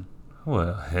some reason.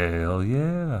 Well, hell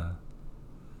yeah.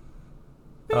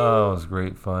 Oh, it was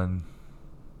great fun.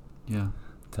 Yeah.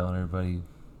 Telling everybody,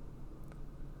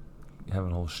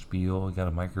 having a whole spiel. You got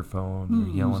a microphone.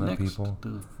 You're yelling at people.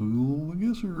 The fool, I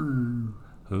guess, or...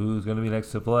 Who's going to be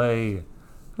next to play?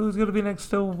 Who's going to be next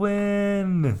to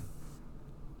win?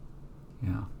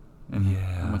 Yeah. And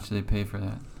Yeah. how much do they pay for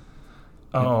that?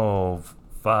 Oh,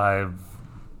 5.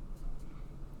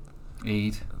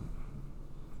 8.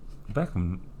 Back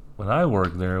when I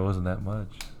worked there, it wasn't that much.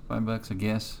 $5 a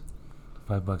guess.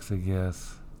 $5 a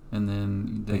guess. And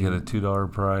then They get a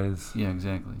 $2 prize. Yeah,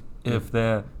 exactly. If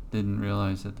that. Didn't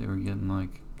realize that they were getting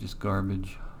like just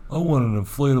garbage. I want an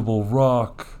inflatable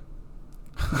rock.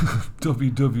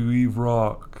 WWE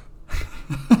rock.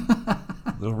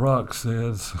 The rock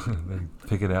says. They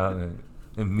pick it out and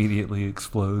it immediately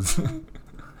explodes.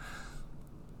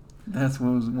 That's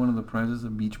what was one of the prizes, a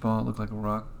beach ball. It looked like a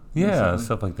rock. Yeah, basically.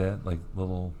 stuff like that. Like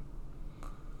little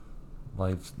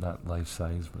not life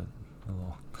size, but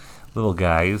little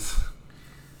guys.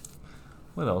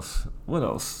 What else?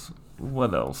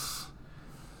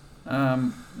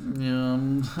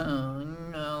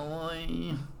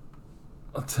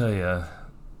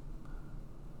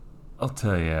 I'll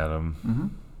tell you, Adam. Mm-hmm.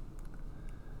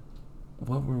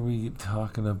 What were we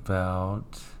talking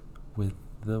about with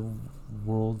the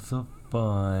Worlds of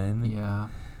Fun? Yeah.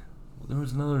 There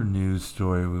was another news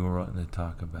story we were wanting to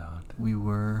talk about. We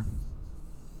were.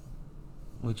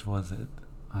 Which was it?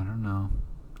 I don't know.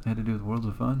 Had to do with Worlds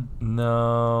of Fun?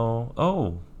 No.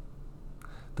 Oh.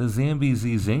 The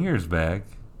Zambezi Zinger's back.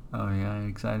 Oh, yeah. Are you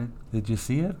excited? Did you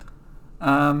see it?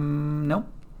 Nope.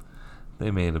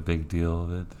 They made a big deal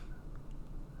of it.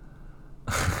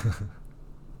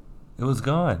 It was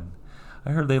gone.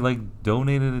 I heard they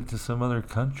donated it to some other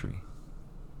country.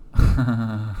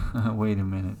 Wait a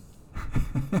minute.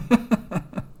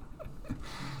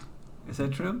 Is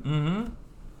that true? Mm-hmm.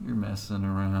 You're messing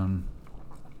around.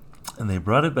 And they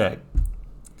brought it back.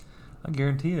 I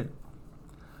guarantee it.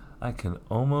 I can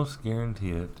almost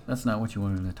guarantee it. That's not what you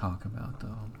wanted to talk about,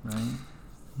 though, right?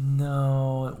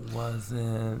 No, it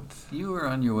wasn't. You were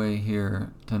on your way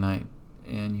here tonight,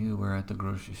 and you were at the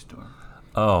grocery store.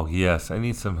 Oh, yes. I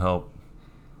need some help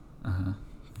Uh-huh.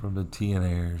 from the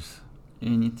TNAers.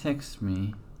 And you text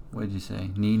me. What'd you say?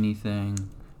 Need anything?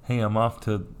 Hey, I'm off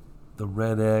to the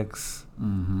Red X.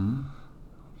 Mm-hmm.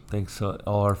 Thanks to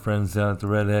all our friends down at the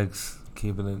Red X,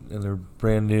 keeping it in their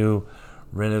brand new,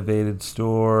 renovated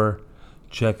store.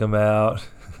 Check them out.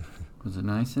 Was it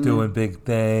nice in Doing there? big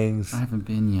things. I haven't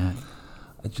been yet.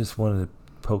 I just wanted to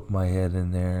poke my head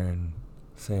in there and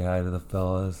say hi to the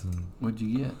fellas and What'd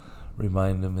you get?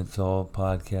 remind them it's all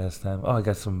podcast time. Oh, I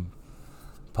got some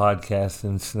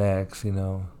podcasting snacks,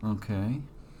 Okay.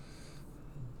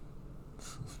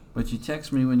 But you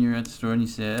text me when you were at the store and you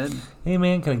said... Hey,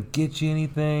 man, can I get you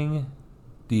anything?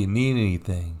 Do you need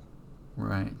anything?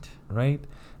 Right. Right?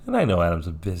 And I know Adam's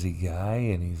a busy guy,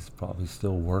 and he's probably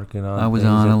still working on I was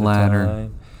things on at a the ladder.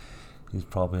 time. He's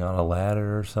probably on a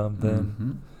ladder or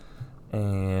something.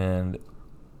 Mm-hmm.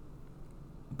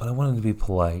 but I wanted to be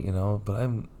polite, but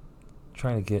I'm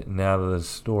trying to get out of the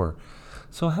store.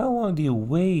 So how long do you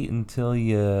wait until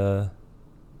you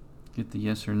Get the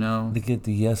yes or no. get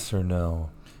the yes or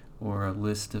no? Or a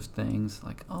list of things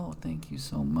like, oh, thank you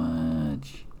so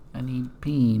much. I need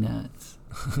peanuts.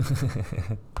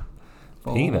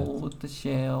 Peanuts? Bowl with the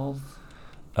shells.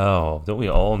 Oh, don't we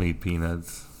all need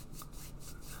peanuts?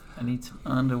 I need some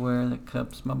underwear that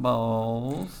cups my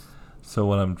balls. So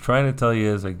what I'm trying to tell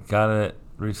you is I got a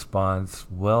response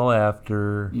well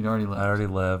after You'd already left. I already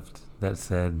left that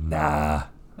said, nah.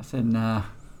 I said, nah.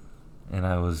 And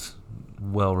I was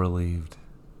well relieved.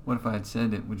 What if I had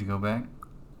said it? Would you go back?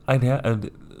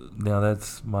 Now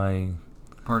that's my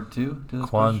Part 2 to this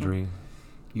quandary. question?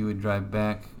 You would drive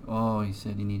back. Oh, he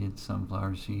said he needed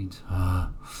sunflower seeds.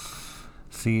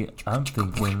 See, I'm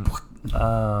thinking,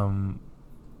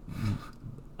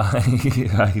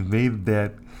 I made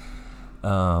that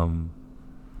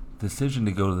decision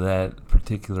to go to that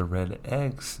particular Red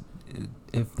X.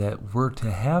 If that were to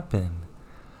happen,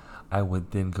 I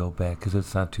would then go back because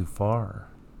it's not too far.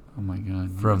 Oh my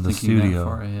God! From the thinking studio. That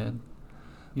far ahead?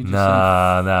 You just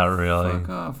Nah, said, not really. Fuck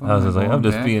off! I was just like, I'm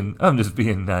I'm just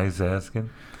being nice, asking.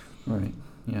 Right.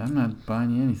 Yeah, I'm not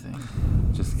buying you anything.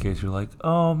 Just in case you're like,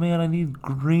 oh man, I need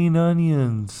green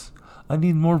onions. I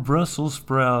need more Brussels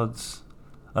sprouts.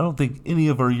 I don't think any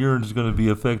of our urine is going to be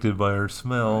affected by our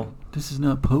smell. Right. This is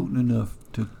not potent enough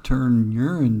to turn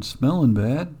urine smelling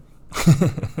bad.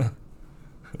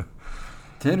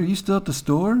 Ted, are you still at the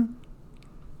store?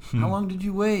 How long did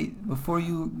you wait before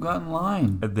you got in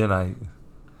line? And then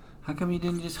How come you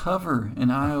didn't just hover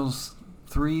in aisles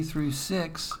 3 through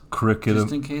 6? cricket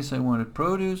Just in case I wanted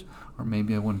produce, or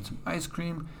maybe I wanted some ice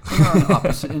cream. They're on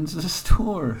opposite ends of the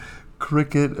store.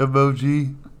 cricket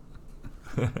emoji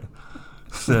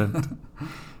sent.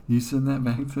 You send that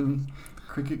back to me?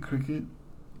 Cricket.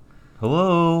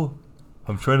 Hello,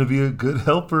 I'm trying to be a good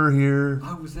helper here.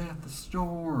 I was at the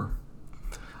store.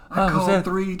 I called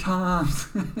 3 times.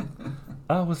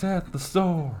 I was at the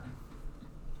store.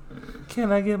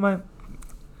 Can I get my...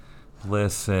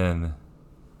 Listen.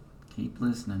 Keep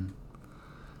listening.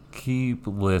 Keep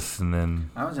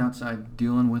listening. I was outside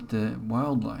dealing with the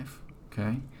wildlife,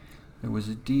 okay? There was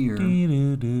a deer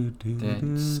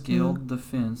that scaled the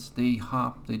fence. They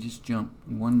hopped, they just jumped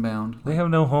in one bound. They have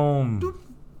no home.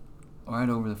 Right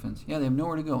over the fence. Yeah, they have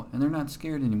nowhere to go. And they're not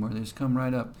scared anymore. They just come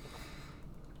right up.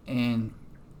 And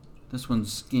this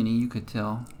one's skinny, you could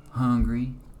tell.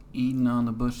 Hungry, eating on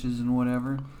the bushes and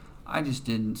whatever. I just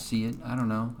didn't see it. I don't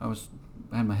know.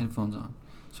 I had my headphones on.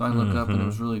 So I look up and it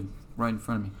was really right in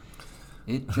front of me.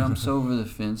 It jumps over the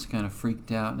fence, kind of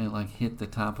freaked out, and it like hit the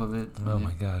top of it. Oh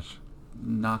my gosh.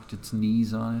 Knocked its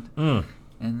knees on it.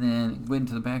 And then it went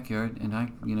into the backyard, and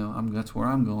that's where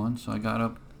I'm going. So I got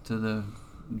up to the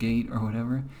gate or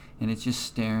whatever, and it's just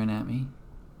staring at me.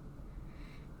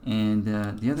 And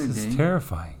the other day... This is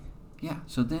terrifying. Yeah,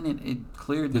 so then it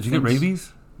cleared the fence. Did you get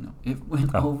rabies? No, it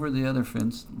went over the other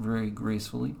fence very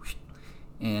gracefully.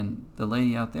 And the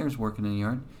lady out there is working in the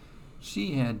yard.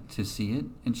 She had to see it,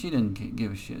 and she didn't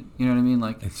give a shit. You know what I mean?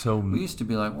 Like, it's so... we used to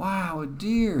be like, wow, a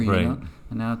deer, you know?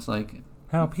 And now it's like...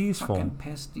 How peaceful.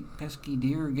 Fucking pesky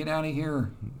deer, get out of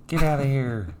here. Get out of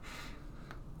here.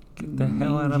 Get the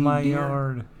hell out of my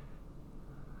yard.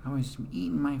 I was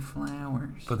eating my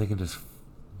flowers. But they can just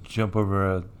jump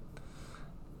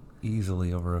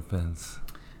easily over a fence.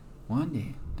 One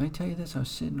day, did I tell you this? I was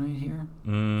sitting right here,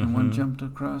 and one jumped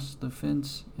across the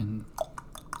fence, and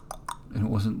it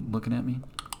wasn't looking at me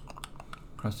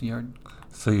across the yard.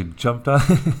 So you jumped on?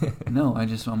 No,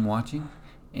 I'm watching,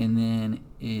 and then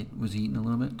it was eating a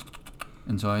little bit,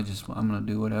 and so I'm gonna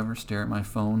do whatever, stare at my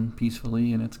phone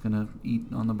peacefully, and it's gonna eat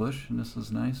on the bush, and this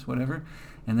is nice, whatever.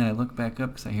 And then I look back up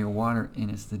because I hear water, and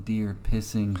it's the deer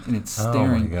pissing, and it's staring.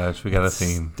 Oh my gosh, we got a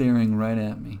theme. Staring right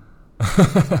at me.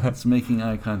 It's making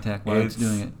eye contact while it's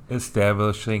doing it.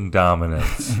 Establishing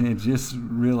dominance. And it just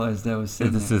realized I was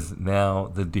sitting This is now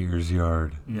the deer's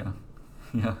yard. Yeah.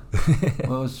 Well, it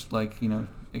was like,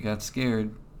 it got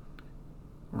scared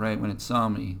right when it saw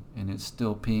me, and it's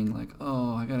still peeing like,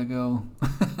 oh, I gotta go.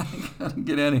 I gotta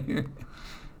get out of here.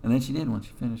 And then she did once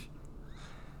she finished.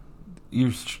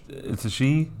 It's a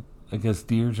she? I guess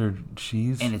deers are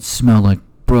she's? And it smelled like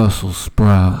Brussels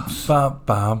sprouts. Bum,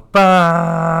 bum,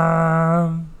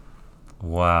 bum.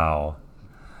 Wow.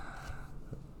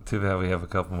 Too bad we have a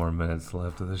couple more minutes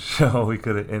left of the show. We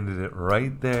could have ended it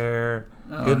right there.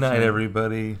 Good night,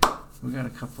 everybody. We got a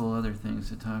couple other things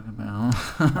to talk about.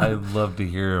 I'd love to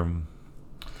hear them.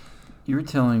 You were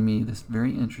telling me this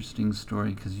very interesting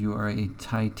story because you are a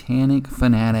Titanic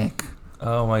fanatic.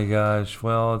 Oh my gosh.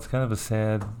 Well, it's kind of a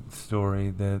sad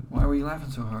story that. Why were you laughing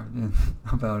so hard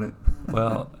about it?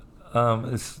 Well,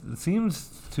 it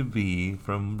seems to be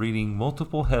from reading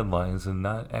multiple headlines and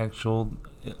not actual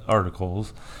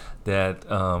articles that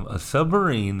a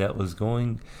submarine that was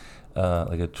going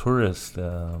like a tourist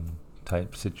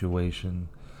type situation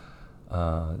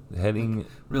heading. Like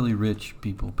really rich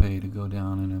people pay to go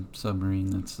down in a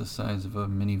submarine that's the size of a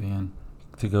minivan.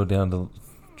 To go down to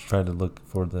try to look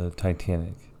for the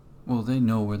Titanic. Well, they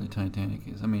know where the Titanic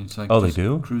is. I mean, it's like they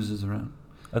do? Cruises around.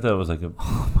 I thought it was like a.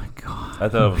 Oh my god! I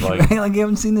thought it was like. Like you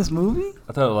haven't seen this movie?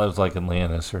 I thought it was like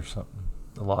Atlantis or something.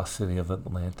 The lost city of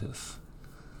Atlantis.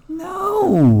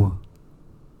 No.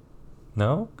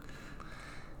 No?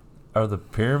 Are the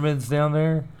pyramids down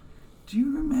there? Do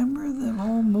you remember the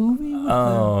whole movie?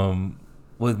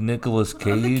 With Nicolas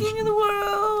Cage. The King of the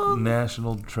World.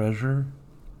 National Treasure.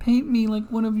 Paint me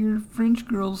like one of your French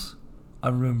girls. I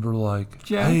remember like,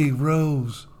 Jack? Hey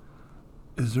Rose,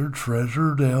 is there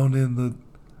treasure down in the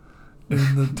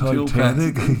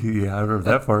Titanic? Yeah, I remember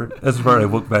that part. That's the part I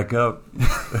woke back up.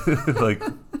 Like,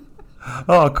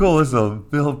 oh cool, this is a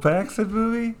Bill Paxton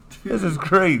movie? This is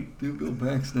great. Do Bill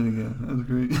Paxton again. That was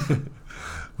great.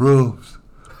 Rose.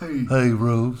 Hey. Hey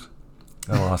Rose.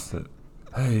 I lost it.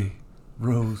 Hey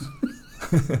Rose.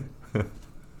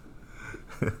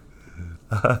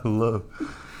 I love.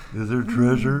 Is there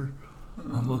treasure?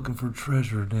 I'm looking for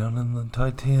treasure down in the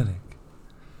Titanic.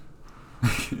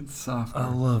 It's softer. I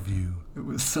love you. It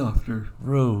was softer.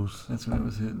 Rose. That's what I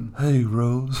was hitting. Hey,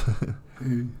 Rose.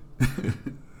 Hey.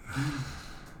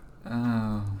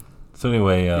 Oh. So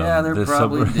anyway, yeah, they're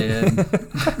probably dead.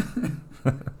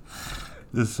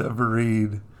 The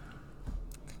submarine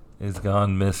is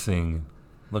gone missing,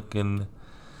 looking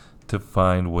to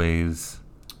find ways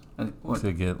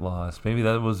to get lost. Maybe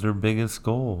that was their biggest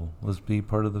goal, was be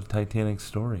part of the Titanic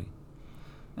story.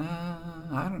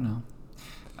 I don't know.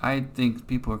 I think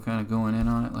people are kind of going in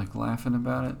on it, like laughing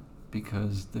about it,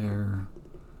 because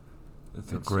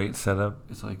it's a great setup.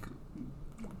 It's like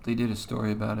they did a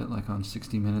story about it, like on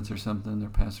 60 Minutes or something. They're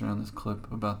passing around this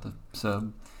clip about the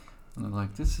sub, and they're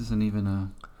like, "This isn't even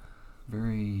a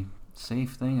very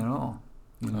safe thing at all."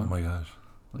 You know? Oh my gosh!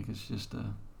 Like it's just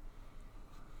a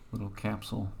little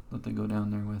capsule that they go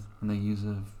down there with, and they use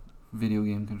a video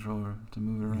game controller to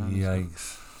move it around.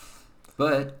 Yikes!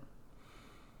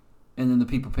 And then the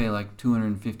people pay like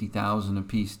 $250,000 a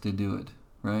piece to do it,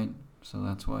 right? So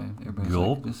that's why everybody's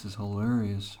like, "This is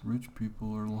hilarious. Rich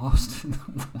people are lost in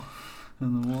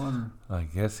the water." I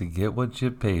guess you get what you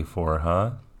pay for,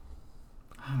 huh?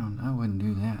 I don't know. I wouldn't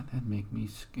do that. That'd make me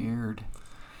scared.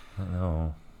 I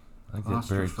know. I get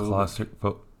very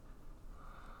claustrophobic.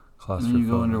 And then you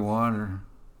go underwater.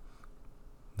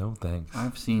 No thanks.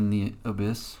 I've seen the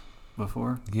abyss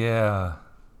before. Yeah.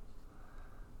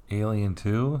 Alien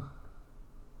 2?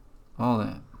 All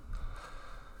that.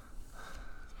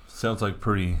 Sounds like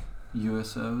pretty...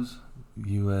 USOs?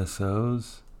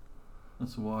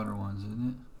 That's the water ones, isn't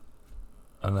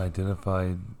it?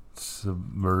 Unidentified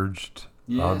submerged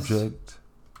object.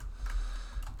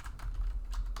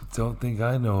 Don't think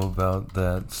I know about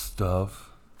that stuff.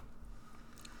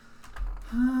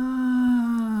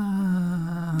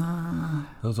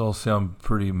 Those all sound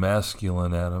pretty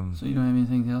masculine, Adam. So you don't have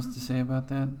anything else to say about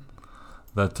that?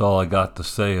 That's all I got to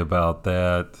say about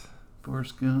that.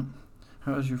 Forrest Gump,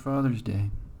 how was your Father's Day?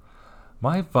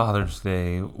 My Father's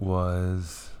Day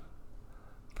was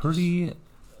pretty...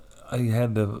 I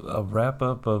had a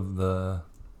wrap-up of the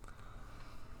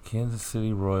Kansas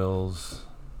City Royals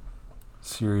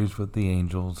series with the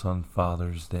Angels on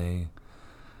Father's Day.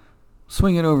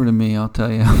 Swing it over to me. I'll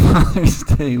tell you how Father's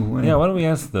Day went. Yeah, why don't we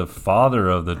ask the father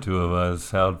of the two of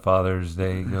us, how'd Father's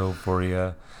Day go for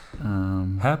you?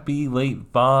 Happy late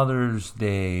Father's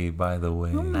Day, by the way.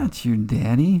 I'm not your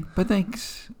daddy, but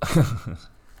thanks.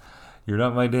 You're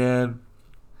not my dad?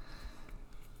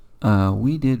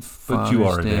 We did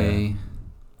Father's Day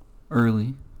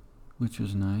early, which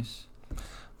was nice.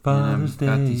 Father's Day.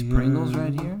 Got these Pringles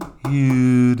right here.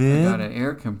 You did? I got an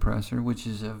air compressor, which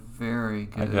is a very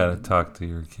good... I gotta talk to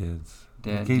your kids.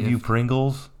 Dad They gave you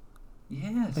Pringles?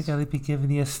 Yes. They gotta be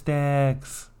giving you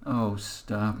stacks. Oh,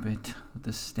 stop it. With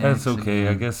the stacks. That's okay.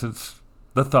 Again. I guess it's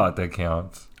the thought that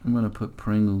counts. I'm gonna put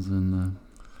Pringles in the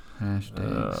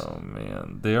hashtags. Oh,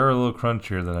 man. They are a little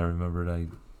crunchier than I remembered.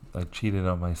 I cheated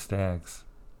on my stacks.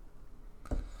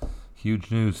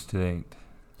 Huge news today.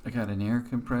 I got an air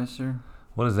compressor.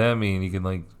 What does that mean? You can,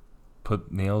 like,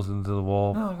 put nails into the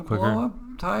wall I can quicker? blow up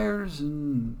tires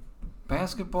and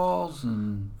basketballs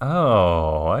and...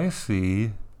 Oh, I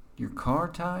see. Your car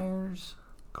tires.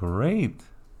 Great.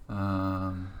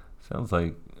 Um, Sounds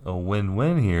like a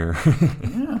win-win here.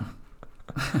 Yeah.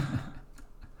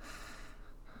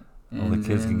 All the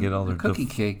kids can get all their cookie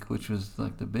cake, which was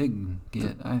like the big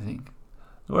get, I think.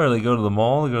 Where they go to the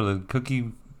mall? They go to the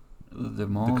cookie. The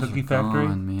malls the cookie are factory?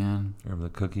 gone, man. Remember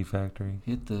the cookie factory?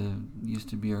 Used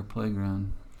to be our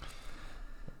playground.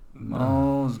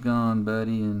 Mall's gone,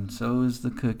 buddy, and so is the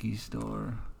cookie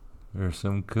store. There's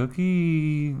some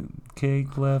cookie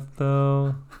cake left,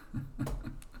 though.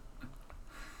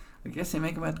 I guess they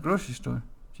make them at the grocery store.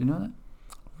 Did you know that?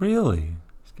 Really?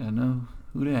 Just gotta know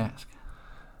who to ask.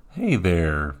 Hey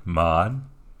there, Maud.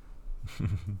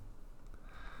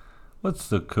 What's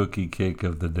the cookie cake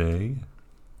of the day?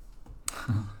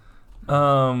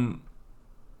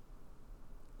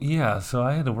 Yeah, so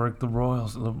I had to work the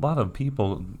Royals. A lot of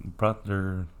people brought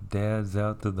their dads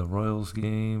out to the Royals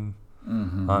game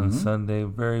on Sunday.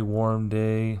 Very warm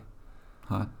day.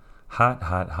 Hot.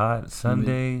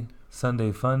 Sunday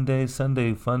fun day.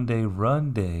 Sunday fun day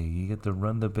run day. You get to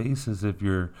run the bases if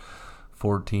you're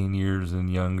 14 years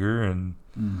and younger. And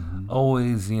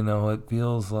always, it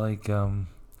feels like, the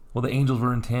Angels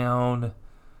were in town.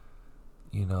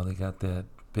 They got that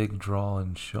big draw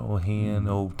in Shohei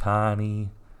Ohtani,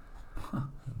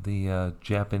 the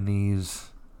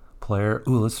Japanese player.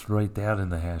 Ooh, let's write that in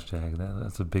the hashtag.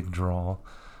 That's a big draw.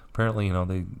 Apparently,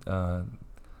 they a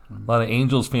lot of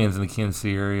Angels fans in the Kansas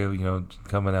City area,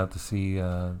 coming out to see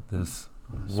this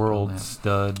world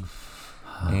stud.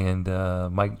 And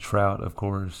Mike Trout, of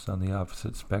course, on the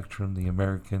opposite spectrum, the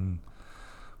American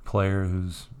player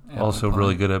who's also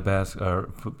really good at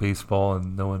baseball,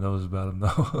 and no one knows about him,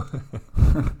 though.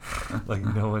 Like,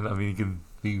 no one, he can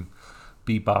be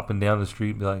bopping down the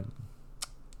street and be like,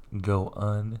 go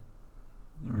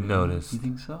unnoticed. You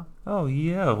think so? Oh,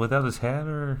 yeah, without his hat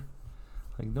or...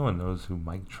 Like, no one knows who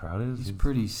Mike Trout is. He's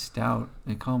pretty stout.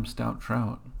 They call him Stout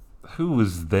Trout. Who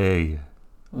was they?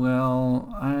 Well,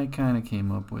 I kind of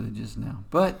came up with it just now.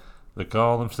 But... They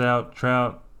call him Stout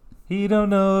Trout. He don't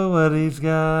know what he's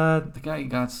got. The guy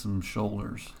got some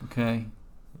shoulders, okay?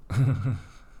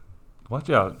 Watch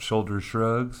out, shoulder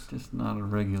shrugs. Just not a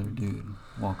regular dude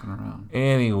walking around.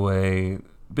 Anyway,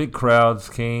 big crowds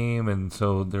came, and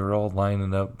so they were all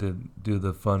lining up to do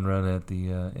the fun run at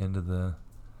the end of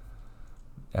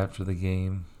after the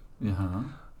game. Uh-huh.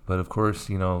 But of course,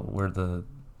 where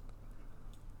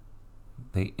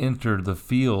they enter the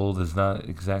field is not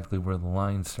exactly where the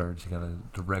line starts. You got to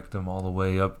direct them all the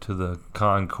way up to the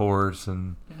concourse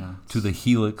and to the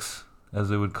helix, as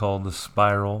they would call the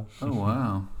spiral. Oh,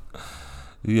 wow.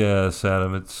 Yes,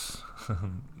 Adam, it's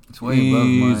way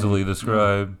easily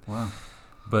described. Yeah. Wow.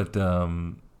 But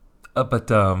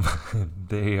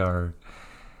they are.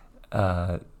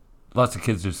 Lots of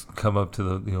kids just come up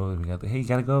to hey, you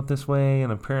got to go up this way,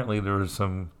 and apparently there was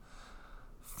some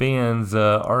fans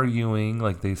arguing,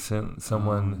 like they sent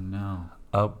someone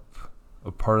up.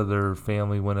 A part of their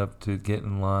family went up to get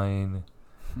in line,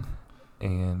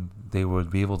 and they would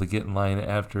be able to get in line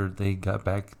after they got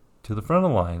back to the front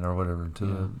of the line or whatever.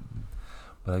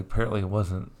 But apparently it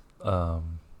wasn't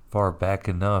far back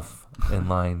enough in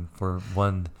line for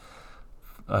one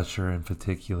usher in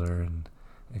particular, and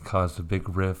it caused a big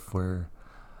rift where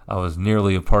I was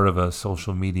nearly a part of a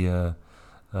social media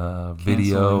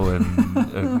video,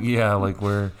 and like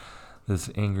where this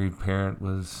angry parent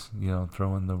was,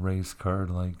 throwing the race card,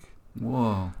 like,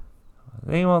 whoa,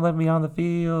 they won't let me on the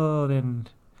field, and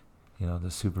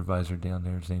the supervisor down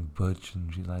there is named Butch,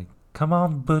 and she's like, come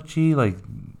on, Butchie, like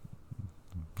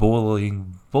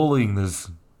bullying this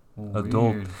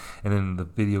adult. And then the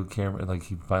video camera, like,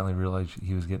 he finally realized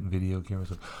he was getting video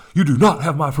cameras. Like, you do not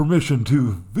have my permission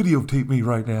to videotape me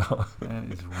right now. That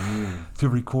is weird. To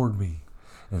record me.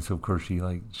 And so, of course, she,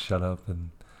 like, shut up.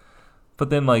 But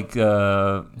then, like,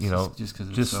 just because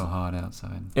it's so hot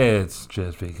outside. It's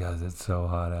just because it's so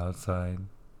hot outside.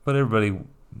 But everybody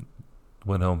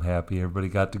went home happy. Everybody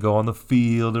got to go on the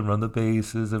field and run the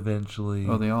bases eventually.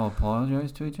 Oh, they all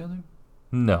apologized to each other?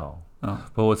 No. Oh.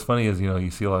 But what's funny is, you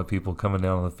see a lot of people coming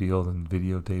down on the field and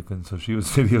videotaping. So she was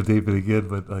videotaping again,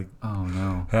 but, like, oh,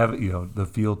 no. The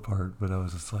field part. But I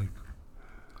was just like,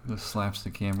 just slaps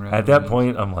the camera. At that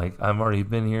point, I'm like, I've already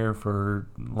been here for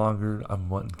longer. I'm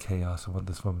wanting chaos. I want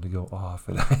this woman to go off.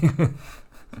 And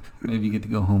maybe you get to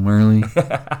go home early.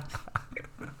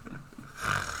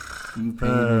 You paid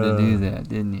her to do that,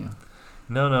 didn't you?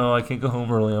 No, I can't go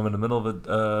home early. I'm in the middle of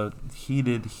a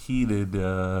heated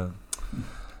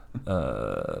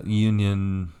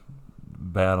union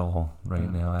battle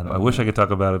right now. I wish I could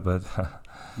talk about it, but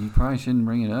you probably shouldn't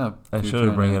bring it up. I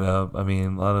shouldn't bring it up. I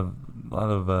mean, a lot of.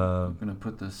 I'm gonna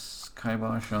put the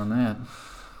kibosh on that.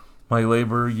 my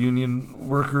labor union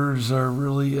workers are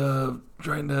really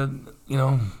trying to,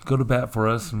 go to bat for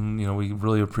us, and we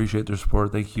really appreciate their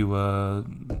support. Thank you,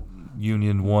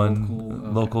 Union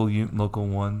One, local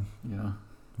one. Yeah.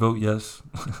 Vote yes.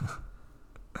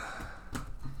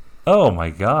 Oh my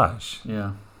gosh.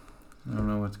 Yeah. I don't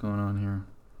know what's going on here.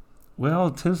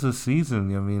 Well, 'tis the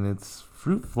season. I mean, it's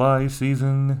fruit fly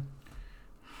season.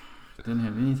 Didn't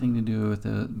have anything to do with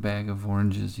the bag of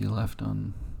oranges you left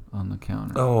on the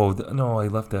counter. Oh, no, I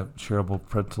left that shareable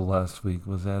pretzel last week.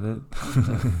 Was that it?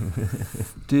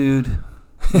 Dude.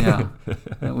 Yeah.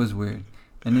 That was weird.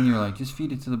 And then you're like, just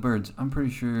feed it to the birds. I'm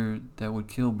pretty sure that would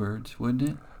kill birds, wouldn't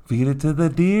it? Feed it to the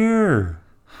deer.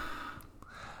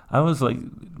 I was like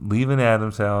leaving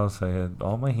Adam's house. I had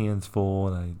all my hands full,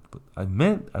 and I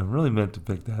really meant to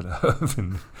pick that up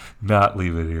and not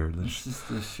leave it here. This is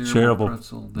the shareable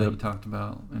pretzel that you talked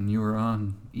about, and you were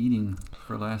on eating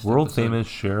for last world episode. famous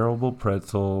shareable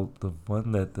pretzel, the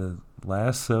one that the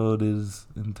last sode is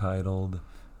entitled.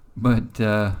 But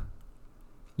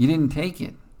you didn't take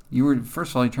it. You were,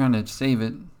 first of all, you're trying to save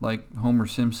it like Homer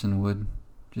Simpson would.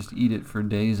 Just eat it for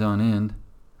days on end.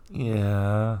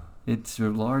 Yeah. It's a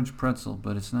large pretzel,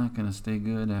 but it's not going to stay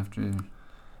good after.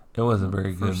 It wasn't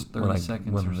very good first 30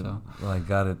 seconds or so. When I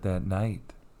got it that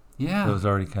night. Yeah. It was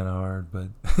already kind of hard, but.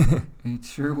 It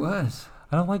sure was.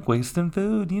 I don't like wasting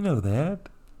food. You know that.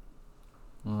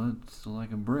 Well, it's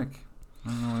like a brick. I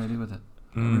don't know what I do with it.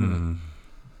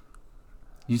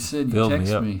 You said you Filled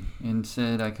texted me and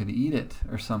said I could eat it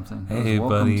or something. Hey,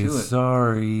 buddy,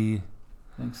 sorry.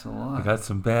 Thanks a lot. I got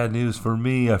some bad news for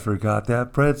me. I forgot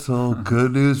that pretzel.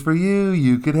 Good news for you.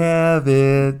 You could have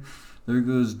it. There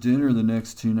goes dinner the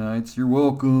next 2 nights. You're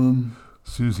welcome.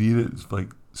 As soon as you eat it, it's like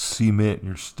cement in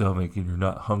your stomach, and you're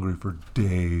not hungry for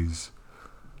days.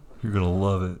 You're going to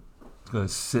love it. It's going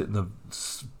to sit in the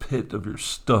pit of your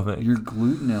stomach. Your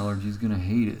gluten allergy is going to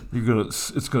hate it.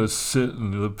 It's going to sit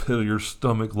in the pit of your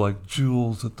stomach like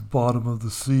jewels at the bottom of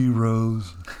the sea,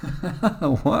 Rose.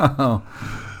 Wow.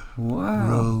 Wow.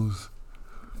 Rose.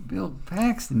 Bill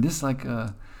Paxton. This is like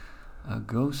a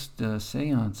ghost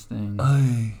seance thing.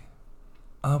 Hey,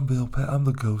 I'm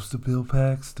the ghost of Bill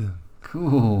Paxton.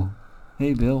 Cool.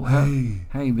 Hey, Bill. Hey.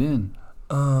 How you been?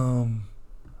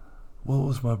 What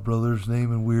was my brother's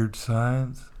name in Weird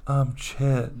Science? I'm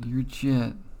Chet. You're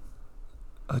Chet.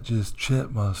 I just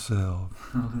Chet myself.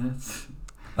 Oh, that's...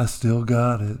 I still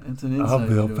got it. That's an inside I'm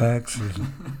Bill joke. Paxton.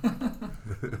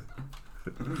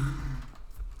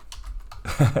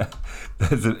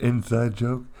 That's an inside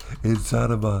joke.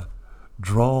 Inside of my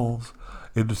drawers.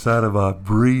 Inside of my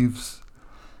briefs.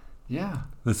 Yeah.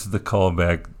 This is the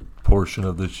callback portion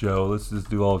of the show. Let's just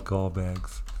do all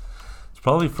callbacks. It's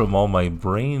probably from all my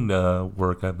brain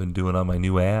work I've been doing on my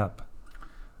new app.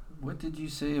 What did you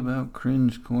say about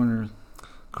Cringe Corner?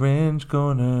 Cringe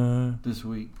Corner. This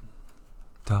week.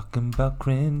 Talking about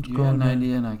Cringe You Corner. had an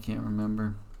idea and I can't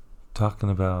remember. Talking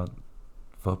about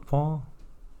football?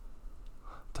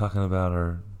 Talking about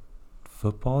our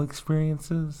football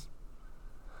experiences?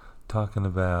 Talking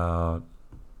about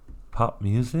pop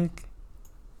music?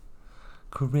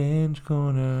 Cringe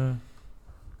Corner.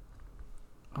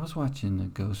 I was watching the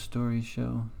Ghost Story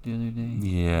show the other day.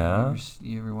 Yeah.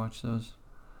 You ever watch those?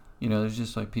 You know, there's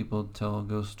just like people tell a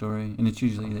ghost story, and it's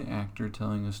usually the actor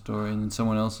telling a story, and then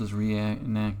someone else is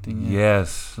reenacting it. Yes.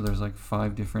 So there's like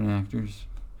 5 different actors.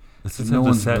 This is no the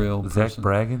one's a real Zach person.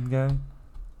 Bragan guy?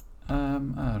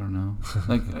 I don't know.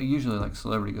 Like I usually like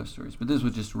celebrity ghost stories, but this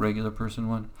was just a regular person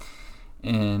one.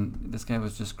 And this guy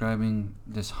was describing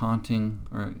this haunting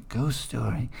or ghost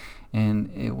story,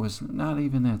 and it was not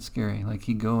even that scary. Like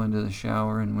he'd go into the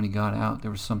shower, and when he got out,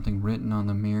 there was something written on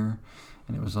the mirror,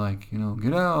 and it was like,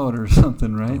 get out or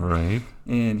something, right? Right.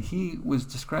 And he was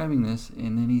describing this,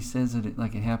 and then he says it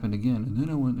like it happened again. And then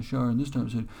I went in the shower, and this time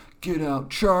it said, "Get out,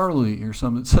 Charlie," or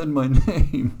something. It said my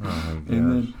name. Oh my gosh.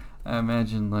 And then I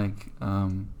imagine like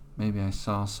maybe I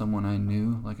saw someone I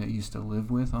knew, like I used to live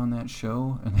with on that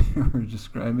show, and they were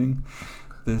describing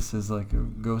this as like a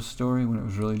ghost story when it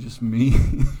was really just me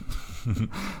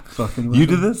fucking with You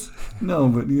did him. this? No,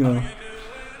 but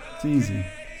it's easy.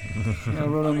 Yeah, I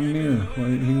wrote on the mirror while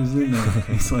he was in there.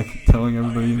 He's like telling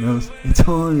everybody he knows, "It's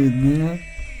haunted, man."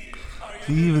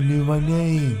 He even knew my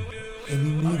name, and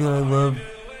he knew that I love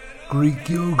Greek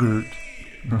yogurt.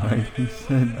 Right, he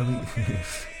said, I mean,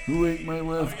 "Who ate my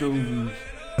leftovers?"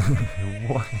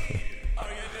 what?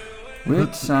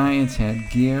 Weird Science had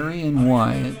Gary and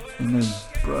Wyatt and their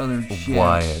brother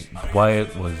Chet.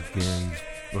 Wyatt was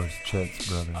Chet's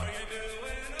brother.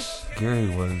 Gary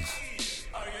was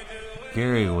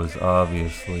Gary was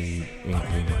obviously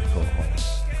inkling to go home.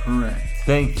 Correct.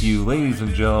 Thank you, ladies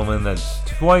and gentlemen. That's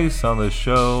twice on the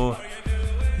show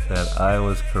that I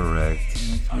was correct.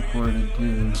 And it's recorded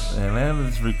too. And that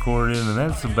is recorded, and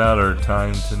that's about our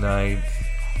time tonight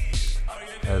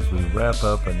as we wrap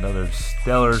up another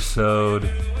stellar sode.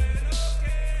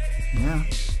 Yeah.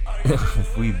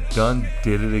 We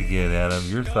did it again, Adam.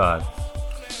 Your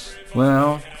thoughts?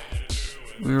 Well,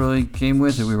 we really came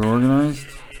with it. We were organized.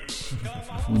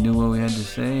 We knew what we had to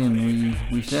say, and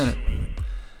we said it.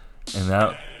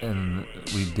 And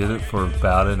we did it for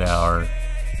about an hour,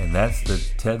 and that's the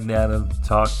Ted and Adam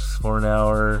Talks for an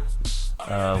Hour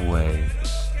way.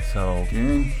 So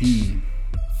Guaranteed.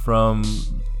 From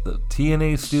the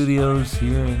TNA studios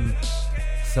here in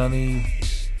sunny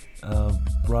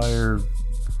Briarwood,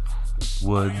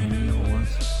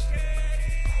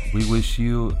 we wish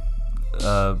you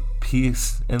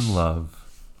peace and love.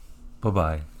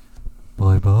 Bye-bye.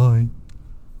 Bye-bye.